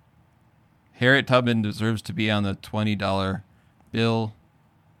 Harriet Tubman deserves to be on the $20 bill.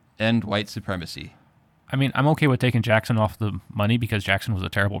 End white supremacy. I mean, I'm okay with taking Jackson off the money because Jackson was a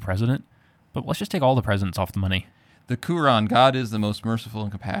terrible president, but let's just take all the presidents off the money. The Quran, God is the most merciful and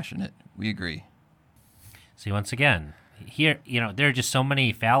compassionate. We agree. See, once again, here, there are just so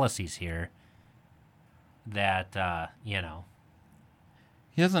many fallacies here that, He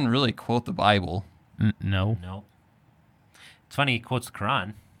doesn't really quote the Bible. No. No. It's funny, he quotes the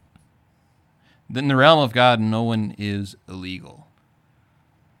Quran. In the realm of God, no one is illegal.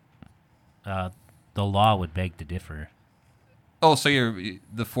 The law would beg to differ. Oh, so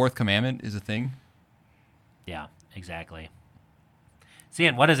the fourth commandment is a thing? Yeah, exactly. See,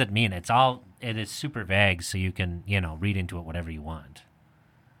 and what does it mean? It is super vague, so you can, read into it whatever you want.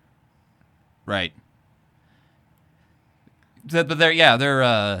 Right. But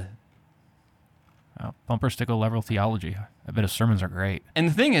they're Bumper sticker level theology. I bet his sermons are great. and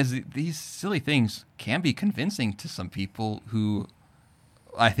the thing is, these silly things can be convincing to some people who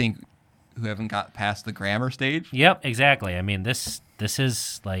haven't got past the grammar stage. Yep, exactly. I mean, this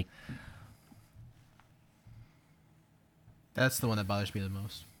is like... That's the one that bothers me the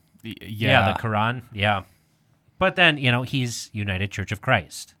most. Yeah, the Quran, yeah. But then, he's United Church of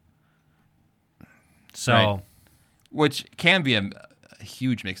Christ. So... Right. Which can be a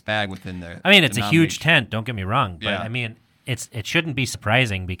huge mixed bag within the I mean, it's a huge denomination. tent, don't get me wrong. But, Yeah. I mean, it shouldn't be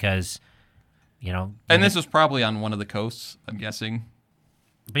surprising because, And this was probably on one of the coasts, I'm guessing.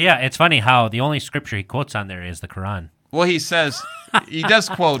 But yeah, it's funny how the only scripture he quotes on there is the Quran. Well, he says, he does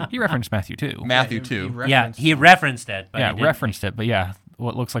quote He referenced Matthew 2. Matthew 2. Yeah, he referenced it. But Yeah, he didn't- referenced it, but yeah,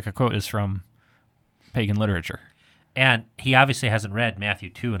 what looks like a quote is from pagan literature. And he obviously hasn't read Matthew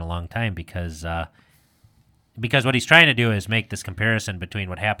 2 in a long time because what he's trying to do is make this comparison between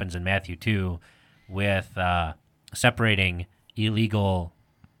what happens in Matthew 2 with separating illegal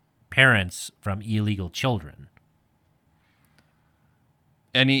parents from illegal children.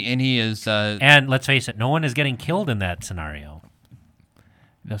 And he is... And let's face it, no one is getting killed in that scenario.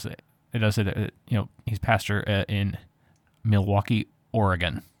 It does it. He's pastor in Milwaukee,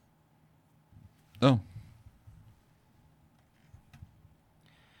 Oregon. Oh.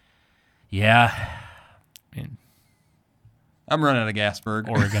 Yeah. In I'm running out of gas, Berg.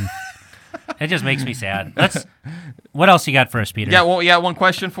 Oregon. It just makes me sad. What else you got for us, Peter? Yeah, one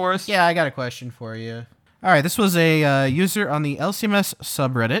question for us? Yeah, I got a question for you. All right, this was a user on the LCMS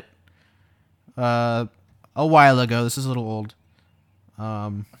subreddit a while ago. This is a little old.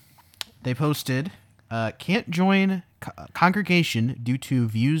 They posted, can't join congregation due to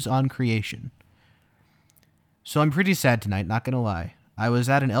views on creation. So I'm pretty sad tonight, not going to lie. I was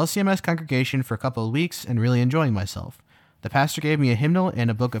at an LCMS congregation for a couple of weeks and really enjoying myself. The pastor gave me a hymnal and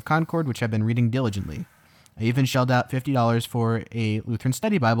a book of Concord, which I've been reading diligently. I even shelled out $50 for a Lutheran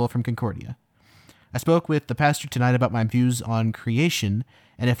Study Bible from Concordia. I spoke with the pastor tonight about my views on creation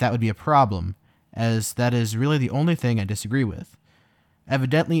and if that would be a problem, as that is really the only thing I disagree with.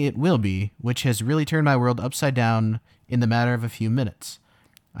 Evidently it will be, which has really turned my world upside down in the matter of a few minutes.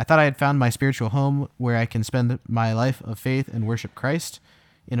 I thought I had found my spiritual home where I can spend my life of faith and worship Christ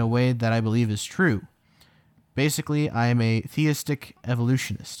in a way that I believe is true. Basically, I am a theistic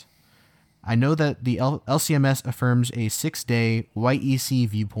evolutionist. I know that the LCMS affirms a 6-day YEC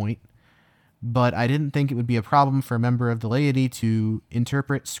viewpoint, but I didn't think it would be a problem for a member of the laity to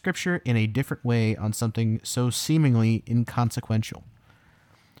interpret Scripture in a different way on something so seemingly inconsequential.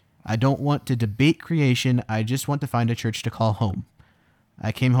 I don't want to debate creation, I just want to find a church to call home.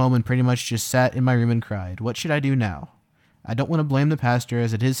 I came home and pretty much just sat in my room and cried. What should I do now? I don't want to blame the pastor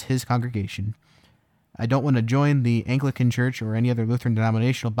as it is his congregation. I don't want to join the Anglican Church or any other Lutheran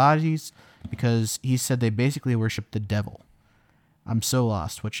denominational bodies because he said they basically worship the devil. I'm so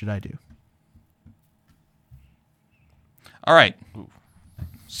lost. What should I do? All right.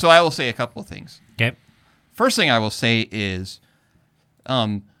 So I will say a couple of things. Okay. First thing I will say is,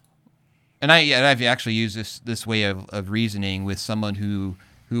 and I've actually used this way of reasoning with someone who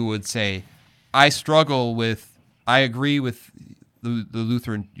would say, I agree with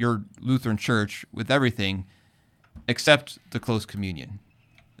your Lutheran church with everything except the close communion.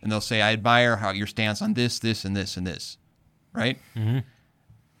 And they'll say, I admire how your stance on this, and this, and this. Right? Mm-hmm.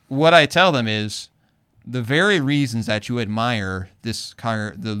 What I tell them is the very reasons that you admire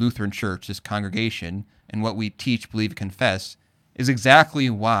the Lutheran church, this congregation, and what we teach, believe, and confess is exactly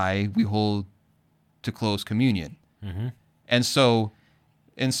why we hold to close communion. Mm-hmm. And so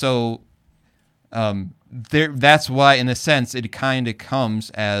that's why, in a sense, it kind of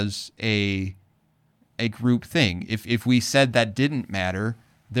comes as a group thing. If we said that didn't matter,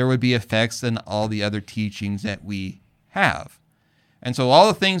 there would be effects in all the other teachings that we have. And so all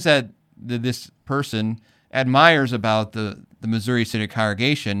the things that this person admires about the Missouri Synod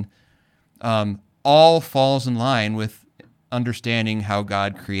Congregation all falls in line with understanding how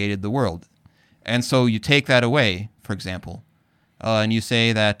God created the world. And so you take that away, for example, and you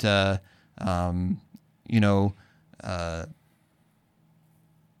say that,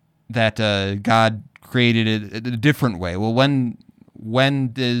 that God created it a different way. Well,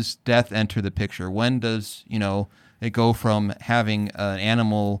 when does death enter the picture? When does, it go from having an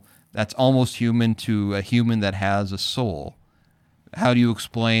animal that's almost human to a human that has a soul? How do you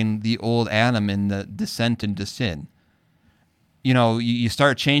explain the old Adam and the descent into sin? You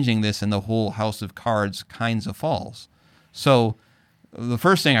start changing this and the whole house of cards kinds of falls. So the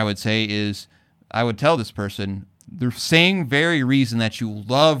first thing I would say is I would tell this person the same very reason that you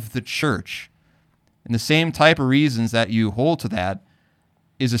love the church and the same type of reasons that you hold to that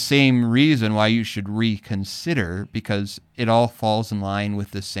is the same reason why you should reconsider, because it all falls in line with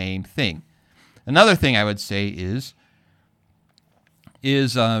the same thing. Another thing I would say is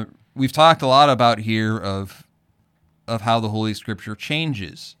we've talked a lot about here of how the Holy Scripture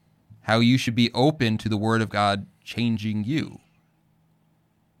changes, how you should be open to the Word of God changing you.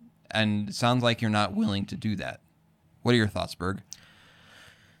 And it sounds like you're not willing to do that. What are your thoughts, Berg?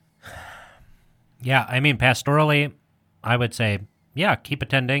 Yeah, I mean, pastorally, I would say, yeah, keep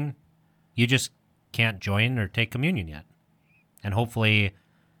attending. You just can't join or take communion yet. And hopefully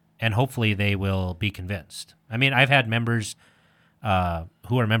they will be convinced. I mean, I've had members who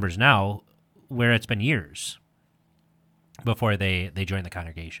are members now where it's been years before they joined the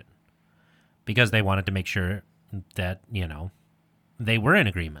congregation because they wanted to make sure that, they were in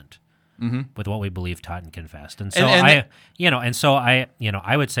agreement. with what we believe, taught, and confessed. And so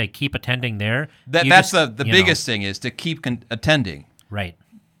I would say keep attending there. That's the biggest thing is to keep attending. Right.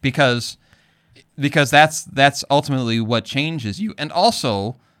 Because that's ultimately what changes you. And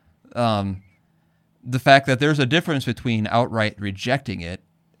also the fact that there's a difference between outright rejecting it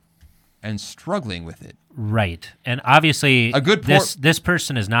and struggling with it. Right. And obviously, a good this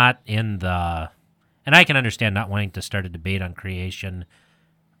person is not in the... And I can understand not wanting to start a debate on creation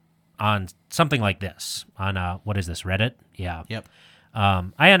on something like this. On, what is this, Reddit? Yeah. Yep.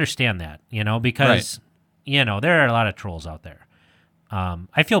 I understand that, because, there are a lot of trolls out there.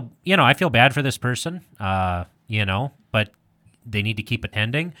 I feel bad for this person, but they need to keep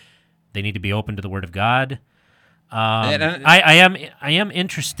attending. They need to be open to the Word of God. I am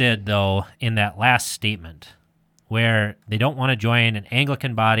interested though in that last statement where they don't want to join an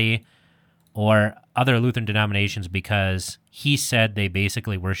Anglican body or other Lutheran denominations because he said they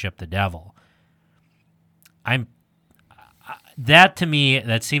basically worship the devil. That to me,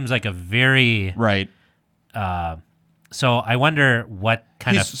 that seems like a very right. So I wonder what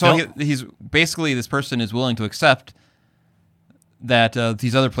kind of... he's basically, this person is willing to accept that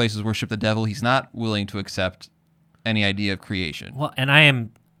these other places worship the devil. He's not willing to accept any idea of creation. Well, and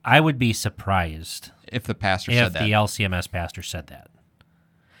I would be surprised if the pastor said that. If the LCMS pastor said that.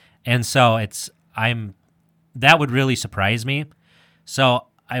 And so that would really surprise me. So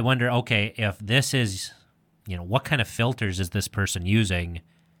I wonder, okay, if this is, what kind of filters is this person using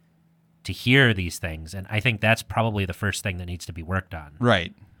to hear these things? And I think that's probably the first thing that needs to be worked on.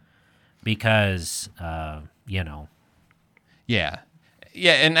 Right. Because, Yeah.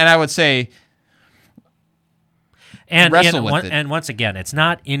 Yeah, and I would say wrestle with it. And once again, it's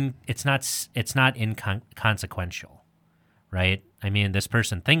not inconsequential, right? I mean, this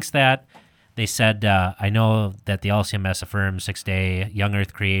person thinks that. They said, I know that the LCMS affirms six-day young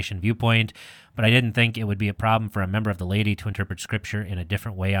earth creation viewpoint, but I didn't think it would be a problem for a member of the laity to interpret Scripture in a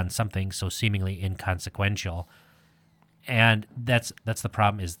different way on something so seemingly inconsequential. And that's the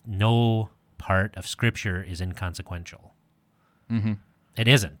problem, is no part of Scripture is inconsequential. Mm-hmm. It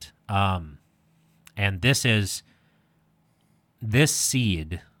isn't. And this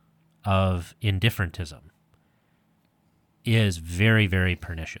seed of indifferentism is very, very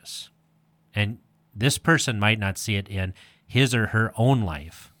pernicious. And this person might not see it in his or her own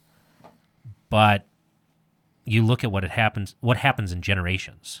life, but you look at what happens in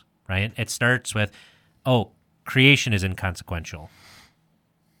generations, right? It starts with, creation is inconsequential.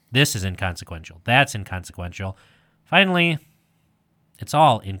 This is inconsequential. That's inconsequential. Finally, it's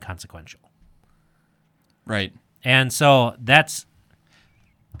all inconsequential. Right. And so that's...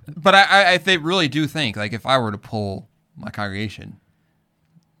 But I really do think, like, if I were to poll my congregation,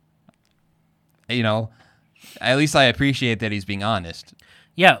 at least I appreciate that he's being honest.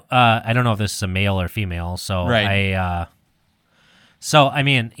 Yeah, I don't know if this is a male or female, so right.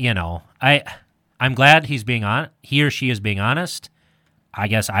 I'm glad he or she is being honest. I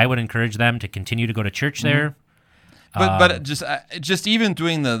guess I would encourage them to continue to go to church there. But just even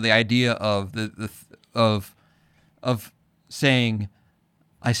doing the idea of of saying,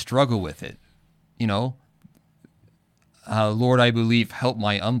 I struggle with it, Lord, I believe, help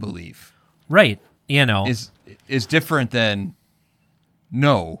my unbelief. Right, is different than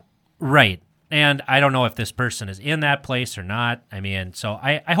no. Right, and I don't know if this person is in that place or not. I mean, so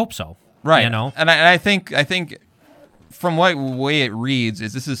I hope so. Right, and I think from what way it reads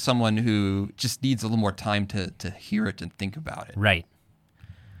is this is someone who just needs a little more time to hear it and think about it. Right.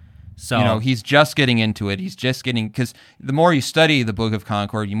 So he's just getting into it. He's just getting, because the more you study the Book of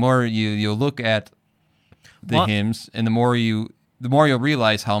Concord, the more you'll look at the hymns, and the more you'll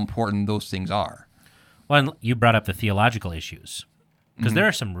realize how important those things are. Well, you brought up the theological issues, because there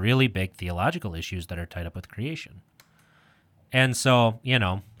are some really big theological issues that are tied up with creation. And so,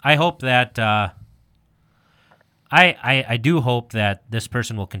 I hope that I do hope that this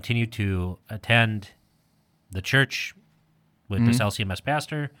person will continue to attend the church with this LCMS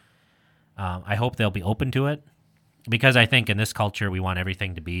pastor. I hope they'll be open to it, because I think in this culture we want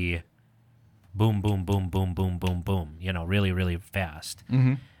everything to be boom, boom, boom, boom, boom, boom, boom, really, really fast.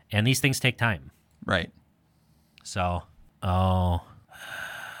 Mm-hmm. And these things take time. Right. So,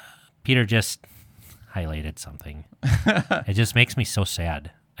 Peter just highlighted something. It just makes me so sad.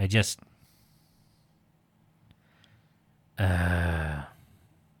 Yeah,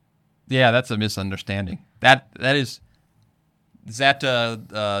 that's a misunderstanding. Is that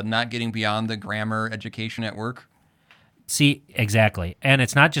not getting beyond the grammar education at work? See, exactly. And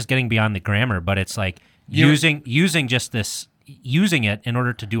it's not just getting beyond the grammar, but it's like using it in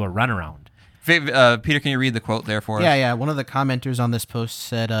order to do a runaround. Peter, can you read the quote there for us? Yeah. One of the commenters on this post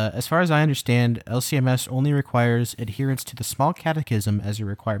said, as far as I understand, LCMS only requires adherence to the Small Catechism as a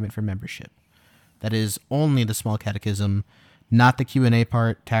requirement for membership. That is only the Small Catechism, not the Q&A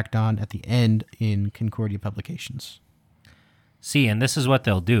part tacked on at the end in Concordia Publications. See, and this is what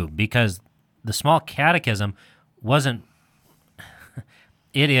they'll do, because the Small Catechism wasn't...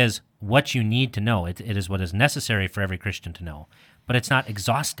 It is what you need to know. It is what is necessary for every Christian to know. But it's not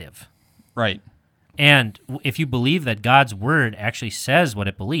exhaustive. Right. And if you believe that God's Word actually says what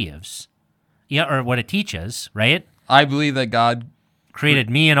it believes, or what it teaches, right? I believe that God created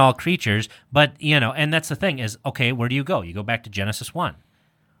me and all creatures, but, and that's the thing is, okay, where do you go? You go back to Genesis 1.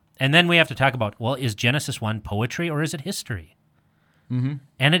 And then we have to talk about, well, is Genesis 1 poetry or is it history? Mm-hmm.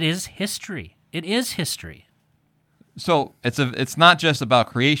 And it is history. It is history. So it's not just about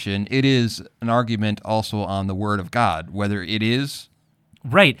creation. It is an argument also on the Word of God, whether it is...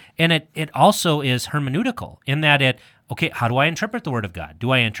 Right. And it also is hermeneutical in that how do I interpret the Word of God?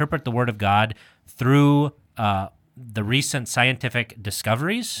 Do I interpret the Word of God through the recent scientific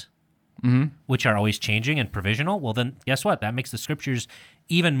discoveries, which are always changing and provisional? Well, then guess what? That makes the Scriptures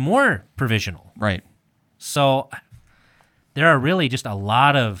even more provisional. Right. So there are really just a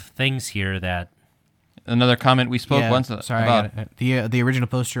lot of things here that... Another comment we spoke once about. The original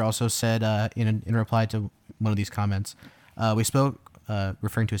poster also said in reply to one of these comments, we spoke,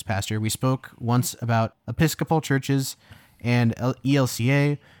 referring to his pastor, we spoke once about Episcopal churches and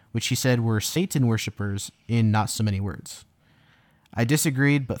ELCA, which he said were Satan worshippers in not so many words. I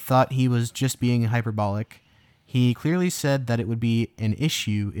disagreed, but thought he was just being hyperbolic. He clearly said that it would be an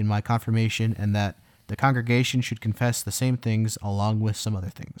issue in my confirmation and that the congregation should confess the same things along with some other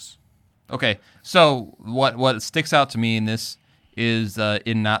things. Okay, so what sticks out to me in this is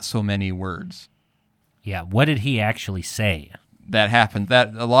in not so many words. Yeah, what did he actually say? That happened.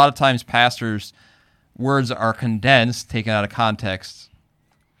 That a lot of times pastors' words are condensed, taken out of context.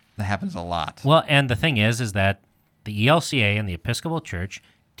 That happens a lot. Well, and the thing is that the ELCA and the Episcopal Church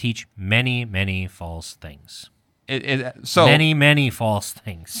teach many, many false things. Many false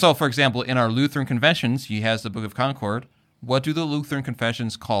things. So, for example, in our Lutheran confessions, he has the Book of Concord. What do the Lutheran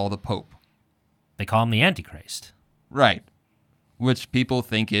confessions call the Pope? They call him the Antichrist. Right. Which people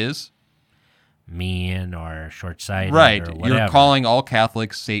think is? Mean or short-sighted right. or whatever. You're calling all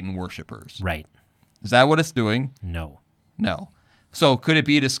Catholics Satan worshipers. Right. Is that what it's doing? No. So could it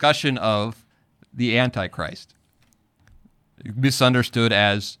be a discussion of the Antichrist? Misunderstood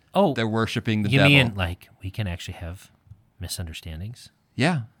as they're worshiping the devil. You mean like we can actually have misunderstandings?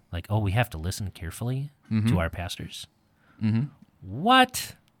 Yeah. Like, we have to listen carefully to our pastors? Mm-hmm.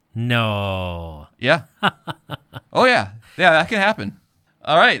 What? No. Yeah. Oh, yeah. Yeah, that can happen.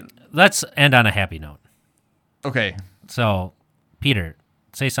 All right. Let's end on a happy note. Okay. So, Peter,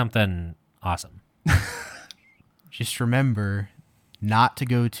 say something awesome. Just remember not to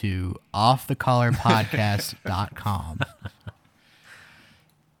go to offthecollarpodcast.com.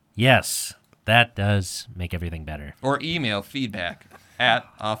 Yes, that does make everything better. Or email feedback at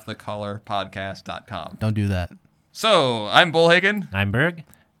offthecollarpodcast.com. Don't do that. So, I'm Bullhagen. I'm Berg.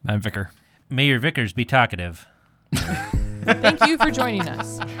 I'm Vicar. May your vicars be talkative. Thank you for joining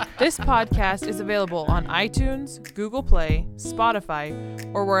us. This podcast is available on iTunes, Google Play, Spotify,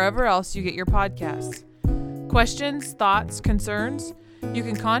 or wherever else you get your podcasts. Questions, thoughts, concerns? You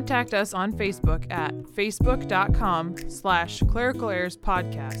can contact us on Facebook at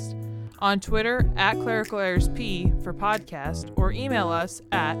facebook.com/clericalerrorspodcast, on Twitter at clericalerrorsp for podcast, or email us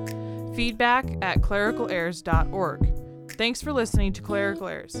at feedback@clericalerrors.org. Thanks for listening to Clerical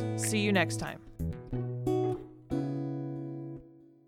Errors. See you next time.